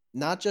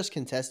not just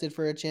contested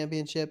for a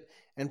championship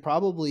and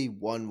probably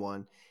won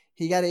one.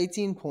 He got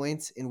 18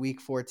 points in week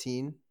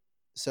 14.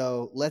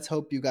 So let's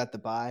hope you got the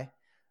bye.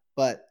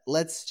 But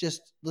let's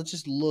just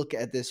look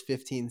at this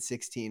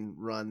 15-16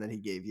 run that he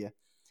gave you.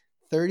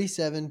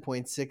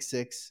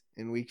 37.66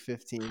 in week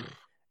 15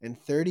 and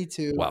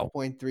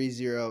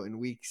 32.30 in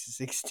week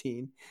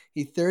 16.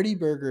 He 30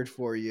 burgered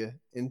for you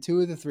in 2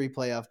 of the 3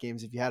 playoff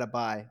games. If you had a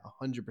bye,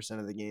 100%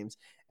 of the games.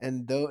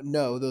 And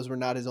those were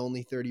not his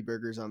only 30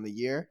 burgers on the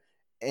year.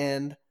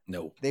 And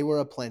no, they were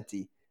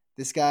aplenty.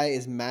 This guy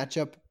is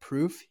matchup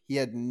proof. He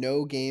had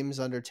no games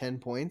under 10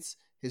 points.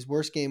 His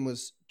worst game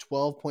was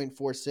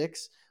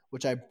 12.46,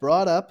 which I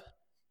brought up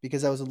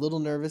because I was a little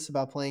nervous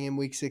about playing him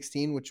week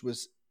 16, which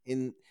was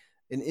an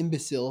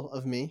imbecile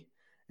of me.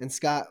 And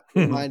Scott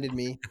reminded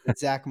me that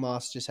Zach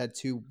Moss just had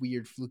 2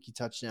 weird fluky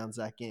touchdowns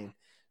that game.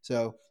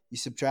 So you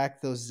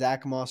subtract those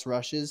Zach Moss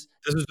rushes.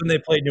 This was when they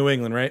played New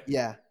England, right?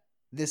 Yeah.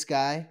 This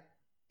guy,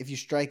 if you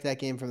strike that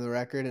game from the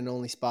record and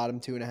only spot him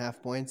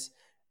 2.5 points,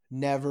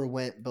 never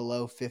went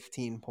below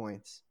 15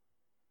 points.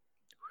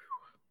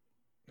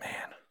 Man,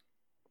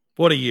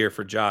 what a year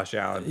for Josh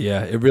Allen.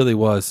 Yeah, it really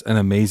was an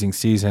amazing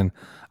season.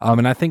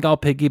 And I think I'll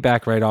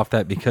piggyback right off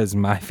that because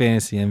my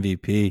fantasy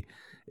MVP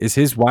is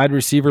his wide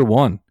receiver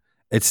 1.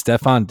 It's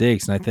Stefon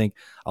Diggs. And I think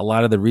a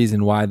lot of the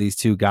reason why these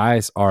 2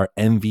 guys are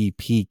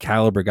MVP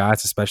caliber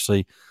guys,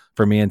 especially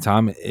for me and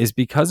Tom, is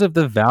because of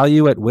the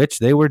value at which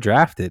they were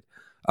drafted.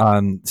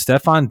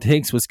 Stefon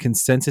Diggs was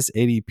consensus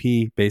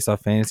ADP based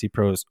off Fantasy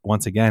Pros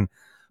once again,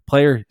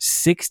 player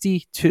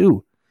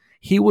 62.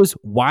 He was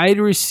wide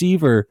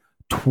receiver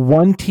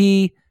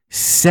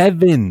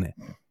 27.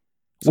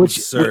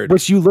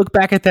 Which you look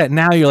back at that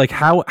now, you're like,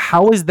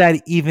 how is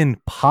that even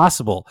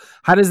possible?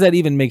 How does that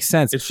even make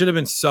sense? It should have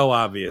been so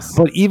obvious.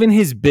 But even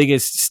his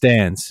biggest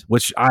stands,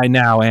 which I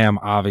now am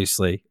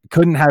obviously,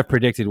 couldn't have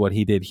predicted what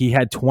he did. He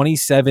had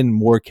 27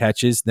 more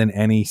catches than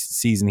any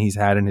season he's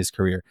had in his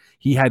career.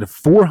 He had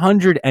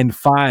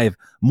 405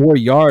 more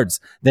yards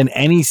than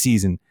any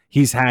season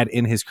he's had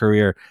in his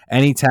career.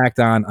 And he tacked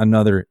on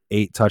another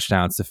 8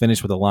 touchdowns to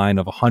finish with a line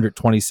of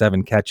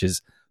 127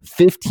 catches,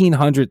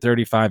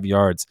 1,535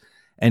 yards,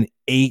 and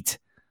 8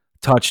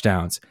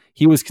 touchdowns.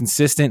 He was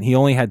consistent. He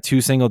only had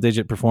 2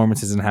 single-digit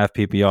performances in half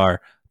PPR,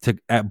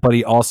 but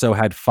he also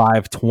had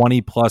 5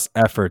 20-plus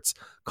efforts,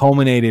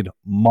 culminated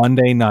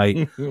Monday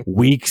night,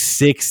 week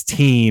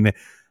 16.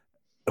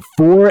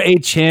 For a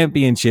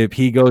championship,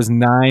 he goes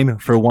 9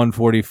 for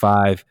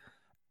 145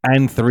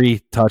 and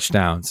 3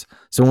 touchdowns.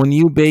 So when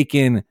you bake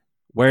in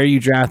where you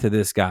drafted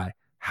this guy,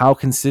 how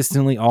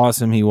consistently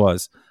awesome he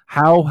was,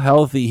 how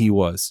healthy he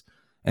was,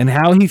 and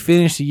how he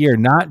finished the year,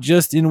 not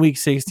just in week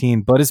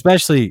 16, but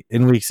especially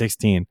in week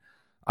 16,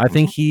 I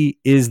think he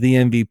is the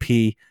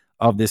MVP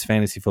of this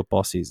fantasy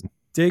football season.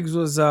 Diggs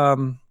was,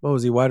 what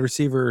was he, wide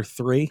receiver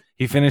 3?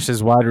 He finished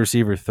as wide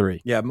receiver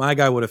 3. Yeah, my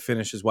guy would have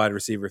finished as wide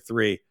receiver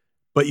 3,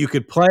 but you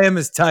could play him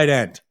as tight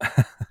end.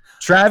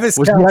 Travis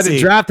Kelce. You had to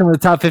draft him with a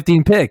top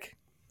 15 pick.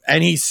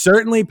 And he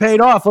certainly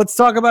paid off. Let's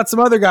talk about some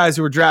other guys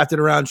who were drafted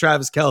around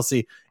Travis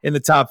Kelce in the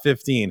top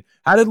 15.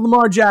 How did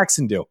Lamar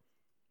Jackson do?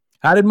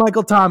 How did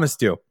Michael Thomas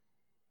do?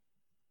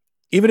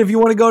 Even if you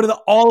want to go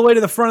all the way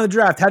to the front of the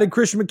draft, how did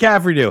Christian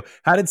McCaffrey do?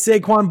 How did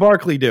Saquon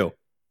Barkley do?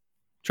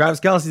 Travis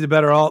Kelce's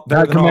better than all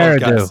those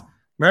guys.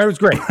 Kamara was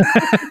great.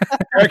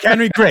 Eric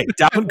Henry, great.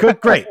 Dalvin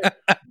Cook, great.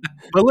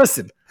 But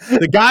listen,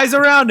 the guys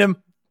around him,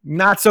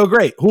 not so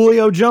great.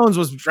 Julio Jones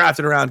was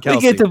drafted around Kelce.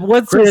 We get to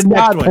what's the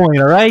next point,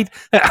 all right?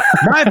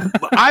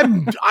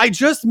 I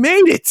just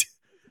made it.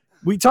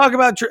 We talk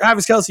about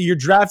Travis Kelce. You're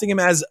drafting him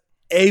as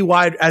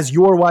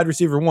your wide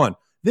receiver 1.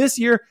 This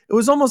year, it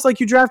was almost like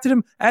you drafted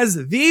him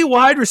as the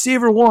wide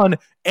receiver 1,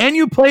 and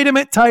you played him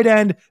at tight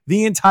end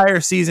the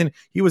entire season.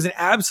 He was an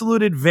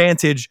absolute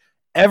advantage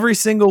every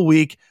single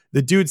week.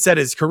 The dude set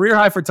his career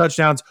high for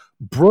touchdowns,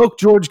 broke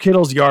George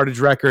Kittle's yardage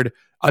record,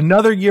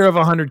 another year of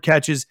 100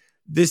 catches.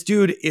 This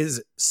dude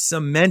is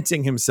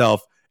cementing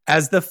himself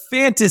as the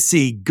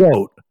fantasy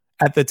GOAT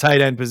at the tight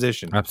end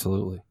position.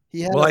 Absolutely.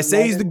 Will I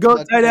say he's the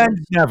GOAT tight end?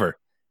 Never.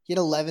 He had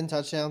 11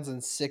 touchdowns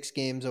in 6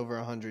 games over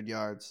 100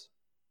 yards.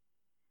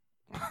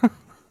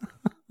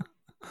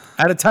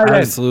 At a tight end.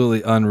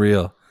 Absolutely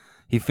unreal.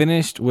 He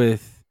finished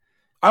with...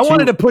 I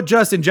wanted to put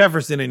Justin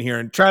Jefferson in here,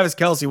 and Travis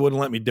Kelce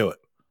wouldn't let me do it.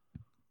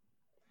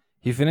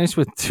 He finished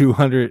with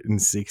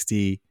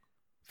 260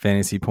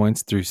 fantasy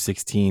points through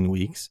 16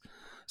 weeks.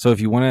 So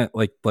if you want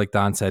to, like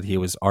Don said, he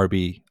was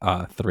RB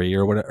 3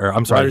 or whatever. Or,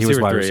 I'm sorry, he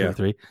was wide receiver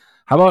 3.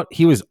 How about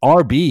he was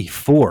RB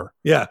 4?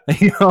 Yeah.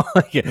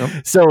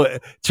 So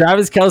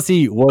Travis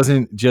Kelce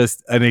wasn't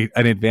just an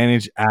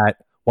advantage at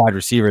wide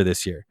receiver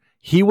this year.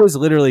 He was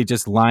literally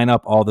just line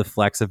up all the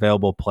flex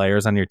available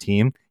players on your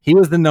team. He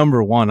was the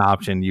number 1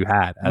 option you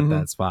had at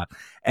that spot.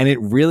 And it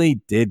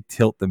really did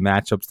tilt the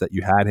matchups that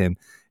you had him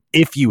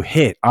if you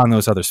hit on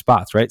those other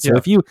spots, right? So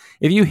if you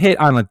hit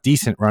on a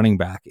decent running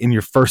back in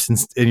your first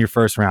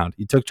round,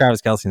 you took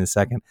Travis Kelce in the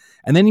second,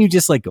 and then you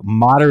just like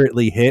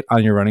moderately hit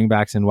on your running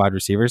backs and wide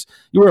receivers,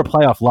 you were a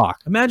playoff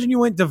lock. Imagine you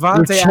went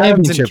Devontae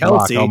Adams and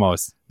Kelce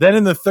almost. Then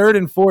in the 3rd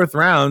and 4th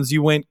rounds,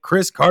 you went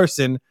Chris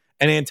Carson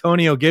and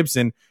Antonio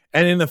Gibson.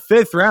 And in the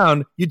 5th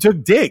round, you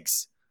took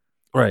Diggs.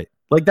 Right.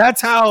 Like,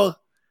 that's how,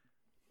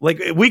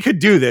 like, we could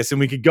do this and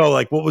we could go,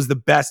 like, what was the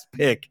best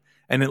pick?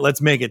 And then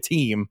let's make a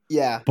team.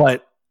 Yeah.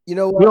 But you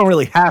know what? We don't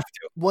really have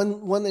to.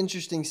 One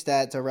interesting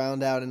stat to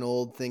round out an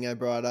old thing I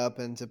brought up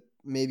and to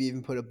maybe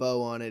even put a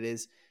bow on it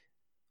is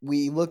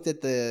we looked at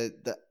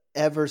the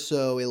ever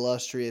so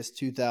illustrious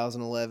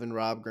 2011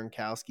 Rob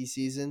Gronkowski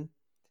season.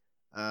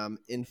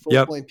 In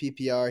full point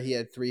PPR, he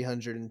had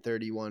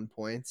 331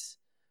 points,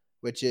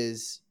 which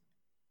is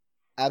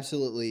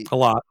absolutely a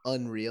lot,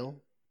 unreal,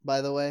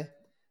 by the way.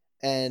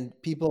 And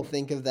people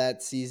think of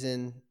that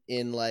season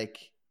in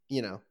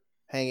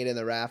hanging in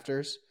the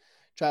rafters.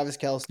 Travis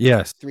Kelce,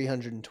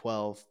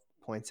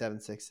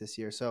 312.76 this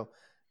year, so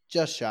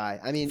just shy.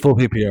 I mean, full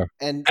PPR,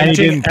 and he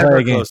didn't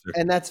play a game,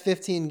 and that's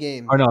 15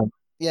 games. Oh no,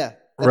 yeah,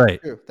 that's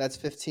right. True. That's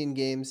 15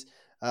 games.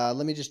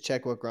 Let me just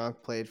check what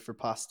Gronk played for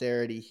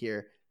posterity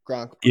here.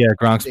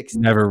 Gronk's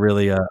never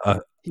really a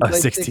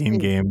 16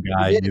 game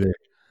guy either.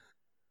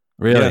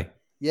 Really?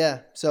 Yeah.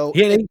 So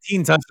he had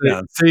 18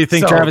 touchdowns. So you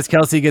think Travis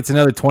Kelce gets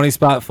another 20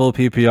 spot full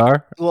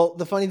PPR? Well,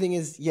 the funny thing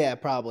is, yeah,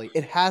 probably.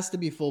 It has to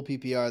be full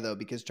PPR though,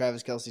 because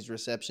Travis Kelce's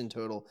reception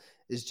total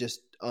is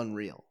just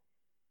unreal.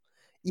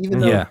 Even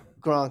though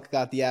Gronk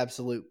got the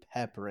absolute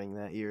peppering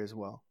that year as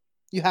well.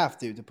 You have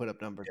to put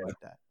up numbers like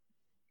that.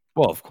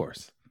 Well, of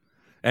course.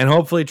 And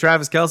hopefully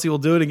Travis Kelce will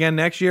do it again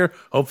next year.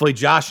 Hopefully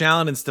Josh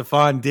Allen and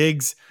Stephon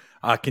Diggs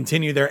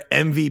continue their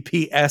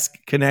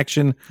MVP-esque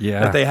connection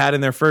that they had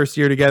in their first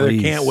year together.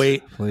 Can't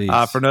wait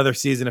for another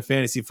season of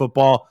fantasy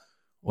football.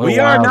 We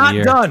are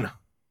not done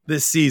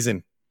this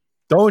season.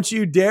 Don't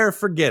you dare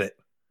forget it.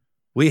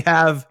 We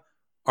have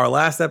our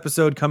last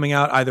episode coming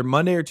out either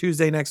Monday or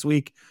Tuesday next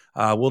week.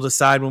 We'll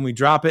decide when we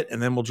drop it,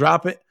 and then we'll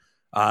drop it.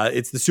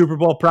 It's the Super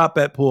Bowl prop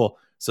bet pool.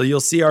 So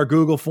you'll see our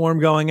Google form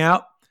going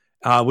out.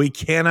 We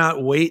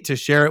cannot wait to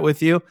share it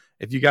with you.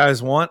 If you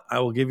guys want, I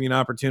will give you an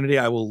opportunity.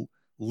 I will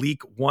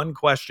leak one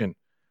question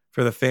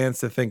for the fans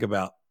to think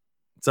about.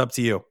 It's up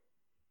to you.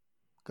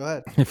 Go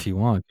ahead. If you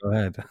want, go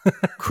ahead.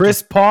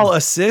 Chris Paul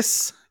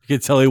assists. You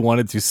could tell he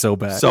wanted to so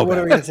bad. So what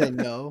are we going to say?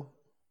 No.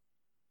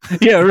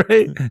 Yeah,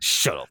 right.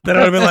 Shut up. Then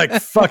I would have been like,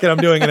 fuck it, I'm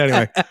doing it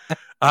anyway.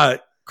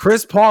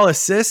 Chris Paul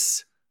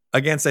assists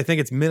against, I think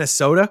it's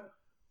Minnesota,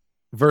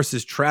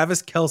 versus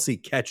Travis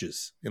Kelce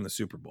catches in the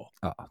Super Bowl.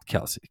 Oh,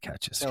 Kelce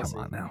catches. Come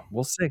on now.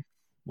 We'll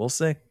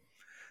see.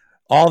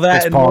 All that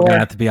Chris and Paul more. gonna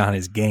have to be on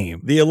his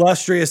game. The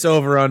illustrious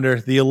over-under,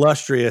 the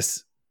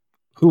illustrious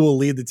who will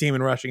lead the team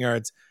in rushing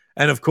yards,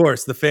 and of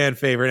course, the fan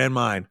favorite and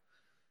mine,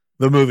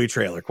 the movie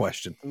trailer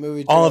question.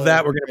 All of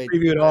that, we're going to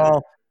preview it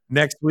all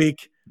next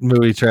week.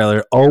 Movie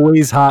trailer,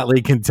 always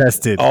hotly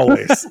contested.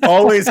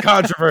 Always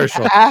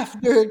controversial.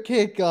 After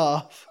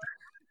kickoff.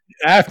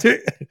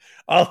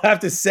 I'll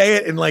have to say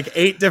it in like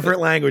 8 different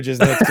languages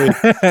next week.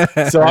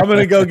 So I'm going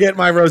to go get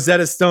my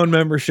Rosetta Stone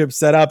membership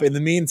set up. In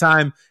the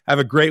meantime, have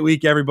a great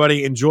week,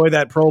 everybody. Enjoy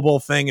that Pro Bowl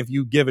thing if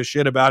you give a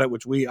shit about it,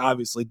 which we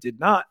obviously did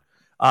not.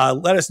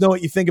 Let us know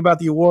what you think about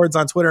the awards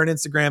on Twitter and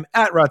Instagram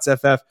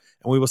 @RutsFF,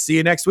 and we will see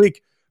you next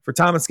week. For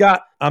Tom and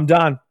Scott, I'm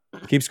Don.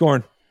 Keep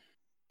scoring.